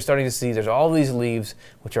 So you're starting to see there's all these leaves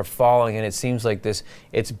which are falling, and it seems like this,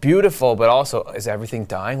 it's beautiful, but also, is everything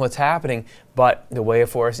dying? What's happening? But the way a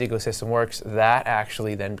forest ecosystem works, that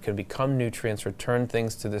actually then can become nutrients, return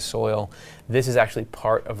things to the soil. This is actually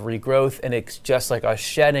part of regrowth, and it's just like us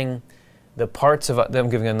shedding the parts of, I'm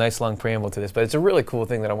giving a nice long preamble to this, but it's a really cool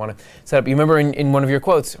thing that I want to set up. You remember in one of your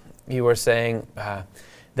quotes, you were saying,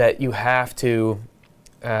 that you have to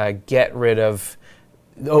get rid of,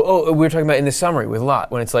 we were talking about in the summary with Lot,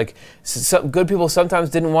 when it's like, some good people sometimes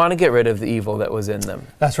didn't want to get rid of the evil that was in them.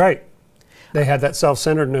 That's right. They had that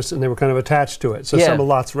self-centeredness and they were kind of attached to it. So some of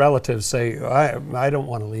Lot's relatives say, I don't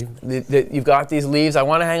want to leave. You've got these leaves, I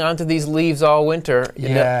want to hang on to these leaves all winter.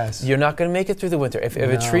 Yes. You're not going to make it through the winter. If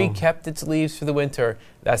a tree kept its leaves through the winter,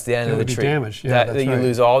 that's the end of the tree. It would be damaged. Yeah, that's you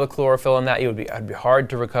lose all the chlorophyll in that. It'd be hard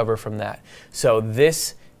to recover from that. So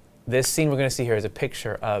this scene we're going to see here is a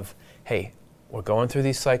picture of, hey, we're going through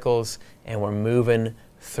these cycles and we're moving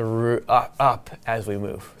through up as we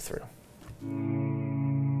move through.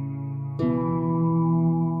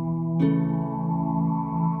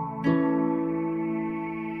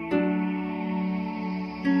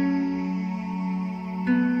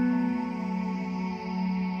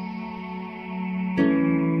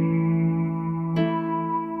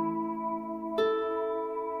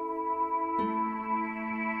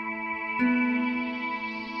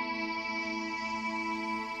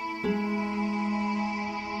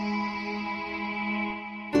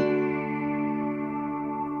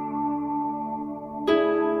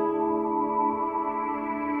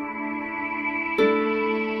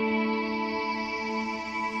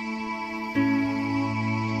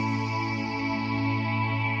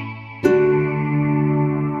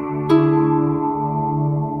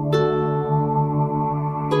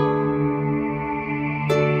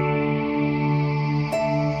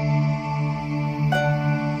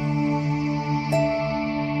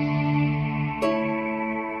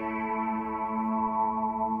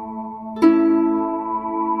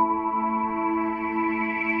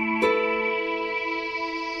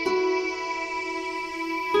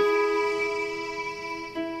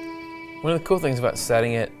 One of the cool things about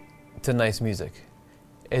setting it to nice music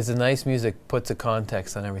is the nice music puts a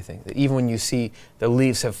context on everything. Even when you see the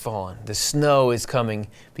leaves have fallen, the snow is coming,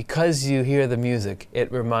 because you hear the music,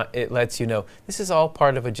 it lets you know this is all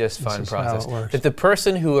part of a just fine process. That the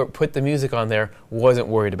person who put the music on there wasn't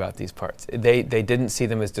worried about these parts. They didn't see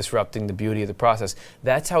them as disrupting the beauty of the process.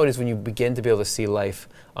 That's how it is when you begin to be able to see life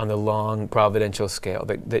on the long providential scale,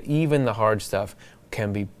 that even the hard stuff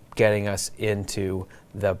can be getting us into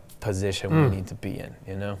the position we need to be in,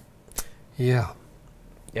 you know? Yeah.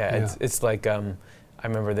 Yeah, it's like, I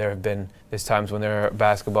remember there's times when there are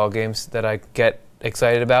basketball games that I get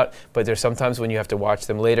excited about, but there's sometimes when you have to watch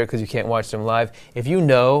them later because you can't watch them live. If you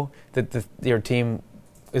know that your team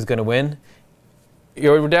is going to win,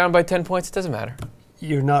 you're down by 10 points, it doesn't matter.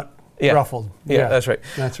 You're not ruffled. Yeah, that's right.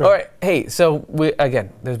 That's right. All right, hey, so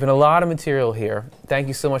again, there's been a lot of material here. Thank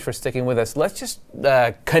you so much for sticking with us. Let's just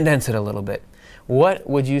condense it a little bit. What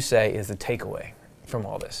would you say is the takeaway from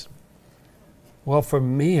all this? Well, for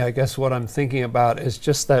me, I guess what I'm thinking about is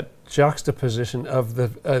just that juxtaposition of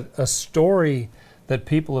a story that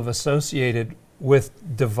people have associated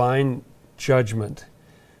with divine judgment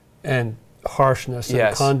and harshness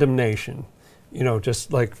and condemnation, you know,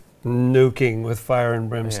 just like nuking with fire and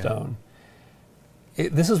brimstone.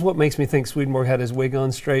 this is what makes me think Swedenborg had his wig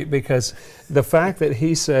on straight, because the fact that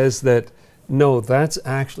he says that, no, that's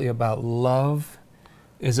actually about love,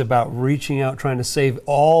 is about reaching out, trying to save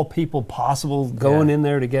all people possible, going in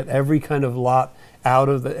there to get every kind of lot out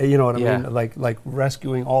of the, you know what I mean? Like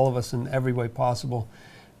rescuing all of us in every way possible.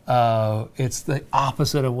 It's the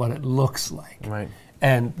opposite of what it looks like. Right.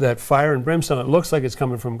 And that fire and brimstone, it looks like it's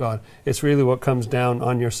coming from God. It's really what comes down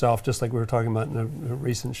on yourself, just like we were talking about in a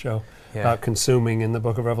recent show about consuming in the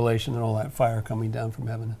book of Revelation and all that fire coming down from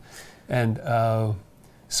heaven. And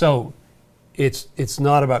so it's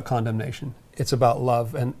not about condemnation. It's about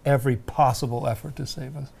love and every possible effort to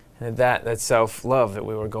save us. And that self-love that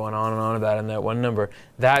we were going on and on about in that one number,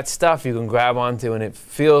 that stuff you can grab onto and it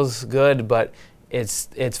feels good, but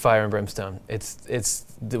it's fire and brimstone. It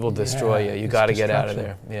will destroy you. You got to get out of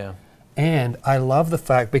there. Yeah. And I love the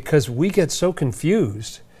fact, because we get so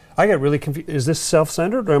confused. I get really confused. Is this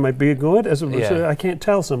self-centered or am I being good? I can't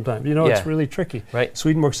tell sometimes. You know, it's really tricky. Right.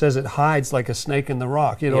 Swedenborg says it hides like a snake in the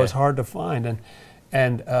rock. You know, it's hard to find.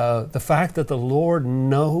 And the fact that the Lord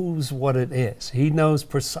knows what it is. He knows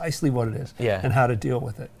precisely what it is and how to deal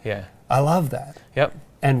with it. Yeah. I love that. Yep.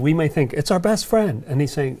 And we may think, it's our best friend. And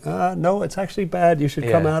he's saying, no, it's actually bad. You should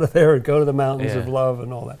come out of there and go to the mountains of love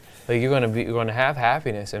and all that. Like you're going to have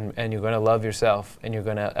happiness and you're going to love yourself and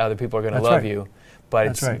other people are going to love you.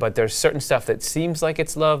 But there's certain stuff that seems like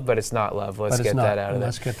it's love, but it's not love. Let's get that out of there.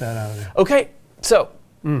 Let's get that out of there. Okay, so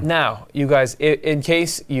now, you guys, in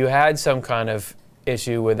case you had some kind of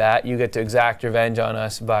issue with that, you get to exact revenge on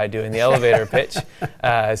us by doing the elevator pitch.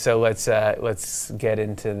 So let's get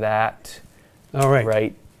into that. All right.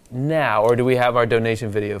 Right now, or do we have our donation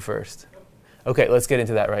video first? Okay, let's get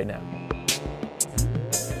into that right now.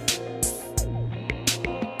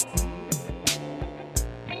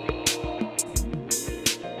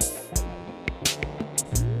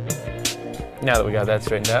 Now that we got that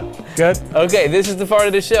straightened out. Good. Okay, this is the part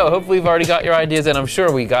of the show. Hopefully you've already got your ideas, and I'm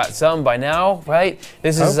sure we got some by now, right?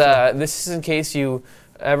 This is in case you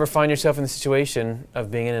ever find yourself in the situation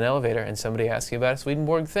of being in an elevator and somebody asks you about a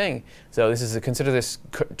Swedenborg thing. So consider this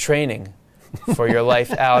training for your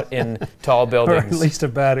life out in tall buildings. Or at least a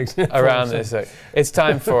bad example. Around this. It's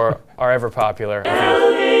time for our ever popular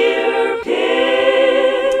elevator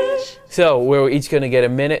pitch. So we're each going to get a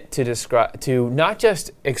minute to not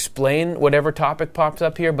just explain whatever topic pops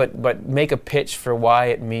up here, but make a pitch for why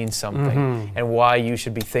it means something and why you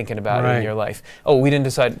should be thinking about it in your life. Oh, we didn't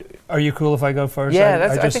decide. Are you cool if I go first? Yeah,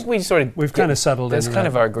 I think we've kind of settled in. That's kind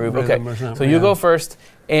of our groove. Okay, so you go first.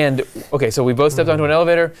 And okay, so we both stepped onto an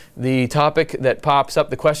elevator. The topic that pops up,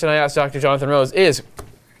 the question I asked Dr. Jonathan Rose is,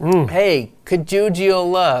 hey, conjugal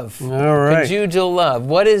love. All right. Conjugal love.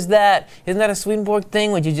 What is that? Isn't that a Swedenborg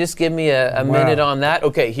thing? Would you just give me a minute on that?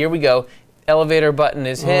 Okay, here we go. Elevator button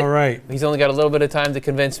is hit. All right. He's only got a little bit of time to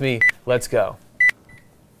convince me. Let's go.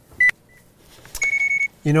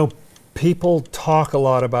 You know, people talk a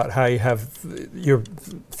lot about how you have your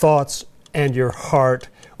thoughts and your heart,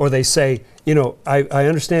 or they say, you know, I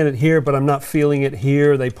understand it here, but I'm not feeling it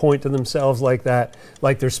here. They point to themselves like that,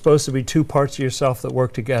 like there's supposed to be two parts of yourself that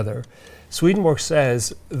work together. Swedenborg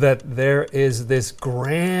says that there is this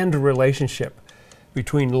grand relationship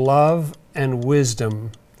between love and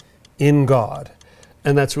wisdom in God.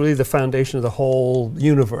 And that's really the foundation of the whole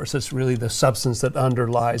universe. It's really the substance that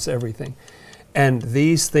underlies everything. And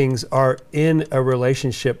these things are in a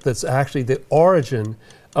relationship that's actually the origin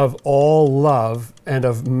of all love and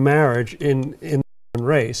of marriage in the human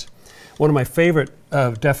race. One of my favorite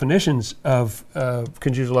definitions of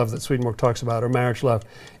conjugal love that Swedenborg talks about, or marriage love,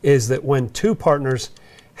 is that when two partners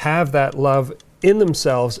have that love in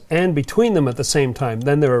themselves and between them at the same time,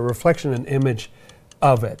 then they're a reflection and image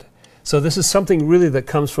of it. So this is something really that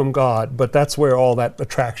comes from God, but that's where all that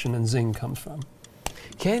attraction and zing comes from.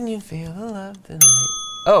 Can you feel the love tonight?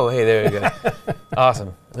 Oh, hey, there you go.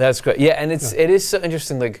 Awesome. That's great. Yeah, and it is so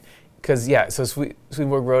interesting, like, because, so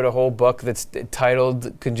Swedenborg wrote a whole book that's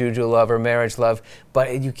titled Conjugal Love or Marriage Love,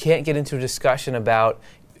 but you can't get into a discussion about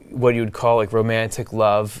what you would call like romantic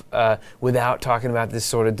love without talking about this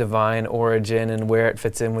sort of divine origin and where it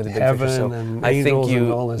fits in with the big Heaven picture. So and I think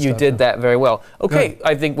and all this you stuff, did that very well. Okay, Good.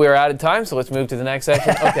 I think we're out of time, so let's move to the next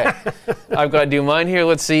section. Okay, I've got to do mine here.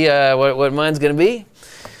 Let's see what mine's going to be.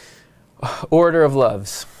 Order of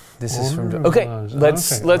Loves. This is from. Okay,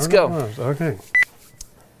 let's go. Okay.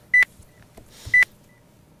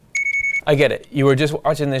 I get it. You were just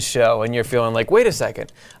watching this show and you're feeling like, wait a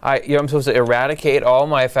second, I'm supposed to eradicate all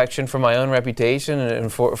my affection for my own reputation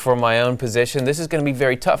and for my own position. This is going to be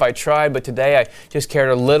very tough. I tried, but today I just cared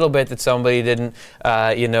a little bit that somebody didn't,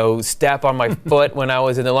 step on my foot when I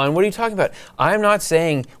was in the line. What are you talking about? I'm not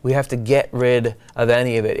saying we have to get rid of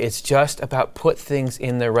any of it. It's just about put things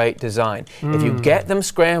in the right design. If you get them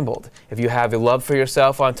scrambled, if you have a love for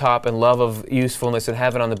yourself on top and love of usefulness and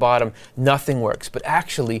heaven on the bottom, nothing works. But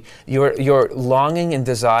actually, your longing and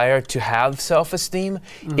desire to have self-esteem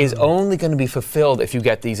is only going to be fulfilled if you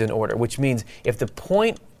get these in order, which means if the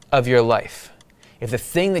point of your life, if the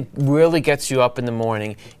thing that really gets you up in the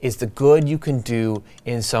morning is the good you can do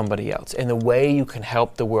in somebody else and the way you can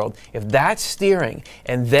help the world, if that's steering,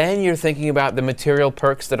 and then you're thinking about the material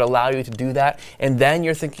perks that allow you to do that, and then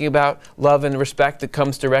you're thinking about love and respect that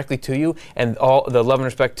comes directly to you, and all the love and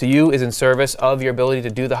respect to you is in service of your ability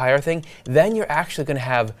to do the higher thing, then you're actually going to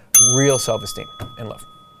have real self-esteem and love.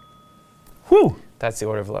 Whew. That's the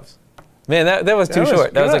order of loves. Man, that was too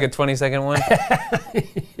short. That was like a 20-second one.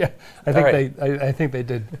 Yeah, I think they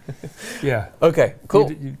did. Yeah. Okay,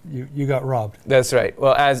 cool. You got robbed. That's right.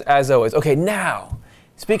 Well, as always. Okay, now,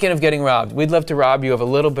 speaking of getting robbed, we'd love to rob you of a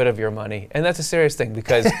little bit of your money, and that's a serious thing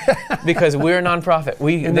because we're a nonprofit.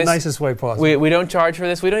 In the nicest way possible. We don't charge for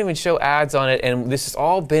this. We don't even show ads on it, and this has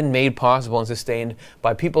all been made possible and sustained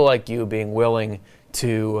by people like you being willing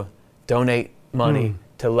to donate money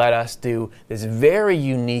to let us do this very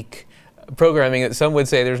unique programming that some would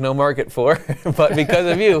say there's no market for, but because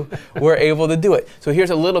of you, we're able to do it. So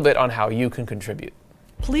here's a little bit on how you can contribute.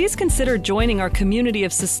 Please consider joining our community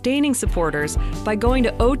of sustaining supporters by going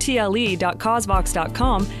to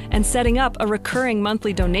otle.causevox.com and setting up a recurring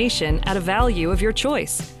monthly donation at a value of your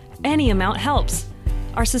choice. Any amount helps.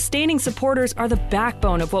 Our sustaining supporters are the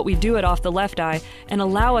backbone of what we do at Off the Left Eye and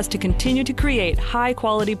allow us to continue to create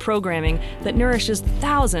high-quality programming that nourishes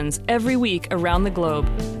thousands every week around the globe.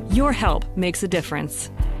 Your help makes a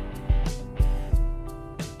difference.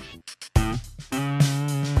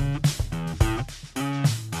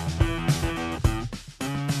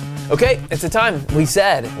 Okay, it's the time. We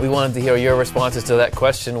said we wanted to hear your responses to that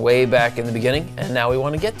question way back in the beginning, and now we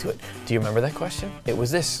want to get to it. Do you remember that question? It was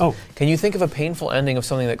this. Oh. Can you think of a painful ending of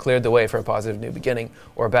something that cleared the way for a positive new beginning,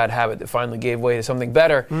 or a bad habit that finally gave way to something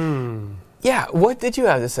better? Yeah, what did you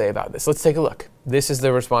have to say about this? Let's take a look. This is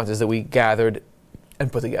the responses that we gathered and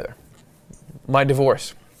put together. My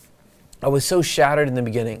divorce. I was so shattered in the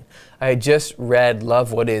beginning. I had just read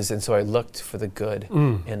Love What Is, and so I looked for the good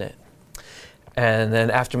in it. And then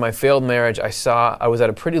after my failed marriage, I was at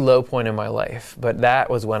a pretty low point in my life, but that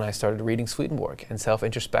was when I started reading Swedenborg and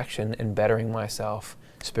self-introspection and bettering myself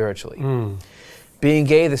spiritually. Being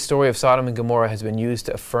gay, the story of Sodom and Gomorrah has been used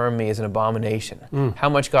to affirm me as an abomination. How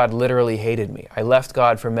much God literally hated me. I left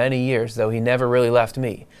God for many years, though he never really left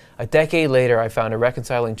me. A decade later, I found a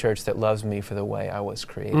reconciling church that loves me for the way I was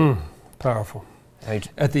created. Powerful.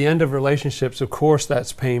 At the end of relationships, of course,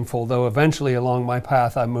 that's painful, though eventually along my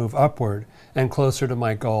path I move upward and closer to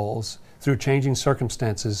my goals. Through changing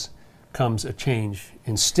circumstances comes a change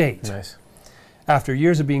in state. Nice. After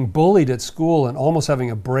years of being bullied at school and almost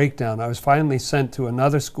having a breakdown, I was finally sent to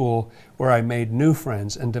another school where I made new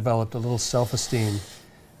friends and developed a little self-esteem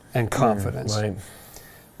and confidence. Right.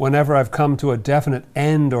 Whenever I've come to a definite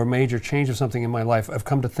end or major change of something in my life, I've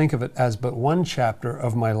come to think of it as but one chapter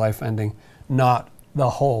of my life ending, not the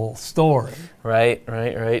whole story. Right.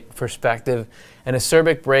 Perspective. An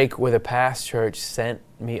acerbic break with a past church sent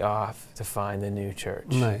me off to find the new church.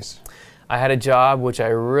 Nice. I had a job which I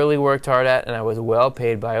really worked hard at, and I was well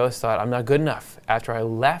paid, but I always thought I'm not good enough. After I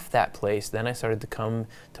left that place, then I started to come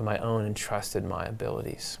to my own and trusted my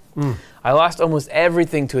abilities. I lost almost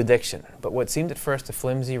everything to addiction, but what seemed at first a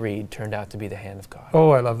flimsy reed turned out to be the hand of God.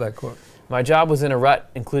 Oh, I love that quote. My job was in a rut,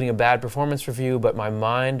 including a bad performance review, but my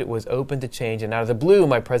mind was open to change, and out of the blue,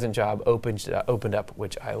 my present job opened up,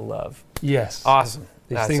 which I love. Yes. Awesome.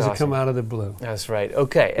 These things that come out of the blue. That's right.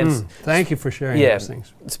 Okay. And thank you for sharing those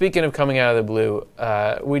things. Speaking of coming out of the blue,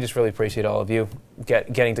 we just really appreciate all of you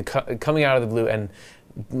coming out of the blue and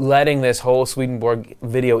letting this whole Swedenborg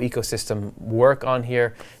video ecosystem work on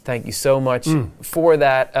here. Thank you so much for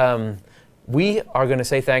that. We are going to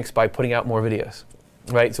say thanks by putting out more videos.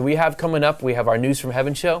 Right, so we have coming up, we have our News from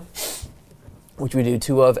Heaven show, which we do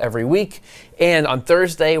 2 of every week. And on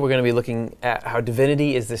Thursday, we're going to be looking at how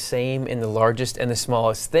divinity is the same in the largest and the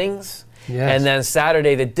smallest things. Yes. And then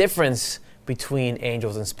Saturday, the difference between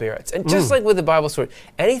angels and spirits. And just like with the Bible story,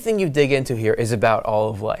 anything you dig into here is about all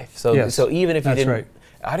of life. So, yes, so even if you didn't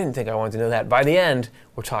I didn't think I wanted to know that. By the end,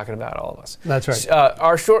 we're talking about all of us. That's right.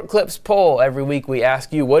 Our short clips poll, every week we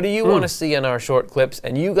ask you, what do you want to see in our short clips?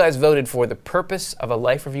 And you guys voted for the purpose of a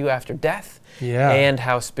life review after death and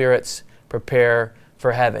how spirits prepare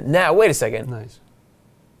for heaven. Now, wait a second. Nice.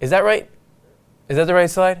 Is that right? Is that the right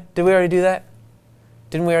slide? Did we already do that?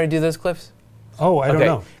 Didn't we already do those clips? Oh, I don't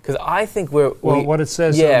know. Because I think we're... Well, what it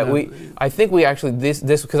says... Yeah, I think we actually... This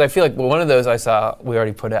because I feel like one of those I saw we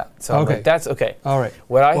already put out. So Okay. That's okay. All right.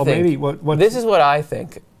 What I Well, think... maybe what this is what I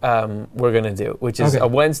think we're going to do, which is Okay. a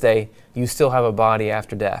Wednesday, you still have a body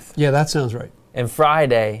after death. Yeah, that sounds right. And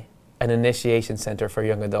Friday, an initiation center for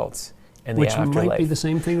young adults in the Which afterlife. might be the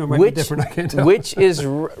same thing or might be different, I can't tell. Which is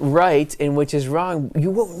right and which is wrong.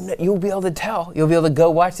 You'll be able to tell. You'll be able to go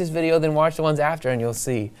watch this video, then watch the ones after, and you'll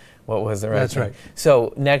see what was the right That's thing. right.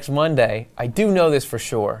 So next Monday, I do know this for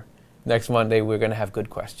sure, next Monday we're going to have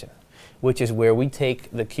Good Question, which is where we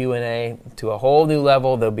take the Q&A to a whole new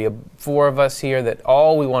level. There'll be 4 of us here that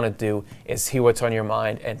all we want to do is hear what's on your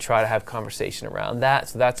mind and try to have conversation around that.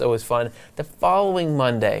 So that's always fun. The following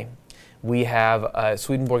Monday, we have a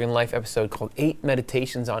Swedenborg Life episode called 8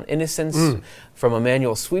 Meditations on Innocence from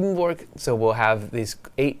Emanuel Swedenborg. So we'll have these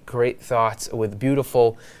 8 great thoughts with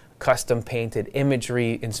beautiful custom painted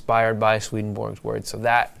imagery inspired by Swedenborg's words. So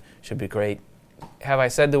that should be great. Have I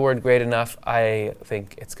said the word great enough? I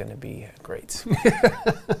think it's going to be great.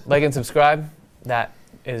 Like and subscribe. That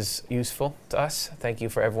is useful to us. Thank you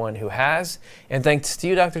for everyone who has. And thanks to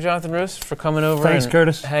you, Dr. Jonathan Roos, for coming over Thanks, and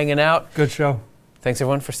Curtis. hanging out. Good show. Thanks,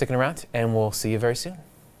 everyone, for sticking around, and we'll see you very soon.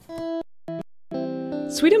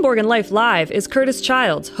 Swedenborg Life Live is Curtis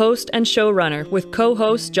Childs, host and showrunner, with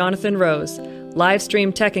co-host Jonathan Rose. Live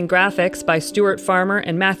stream tech and graphics by Stuart Farmer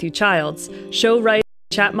and Matthew Childs. Show writing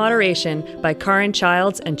and chat moderation by Karin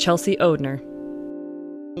Childs and Chelsea Odner.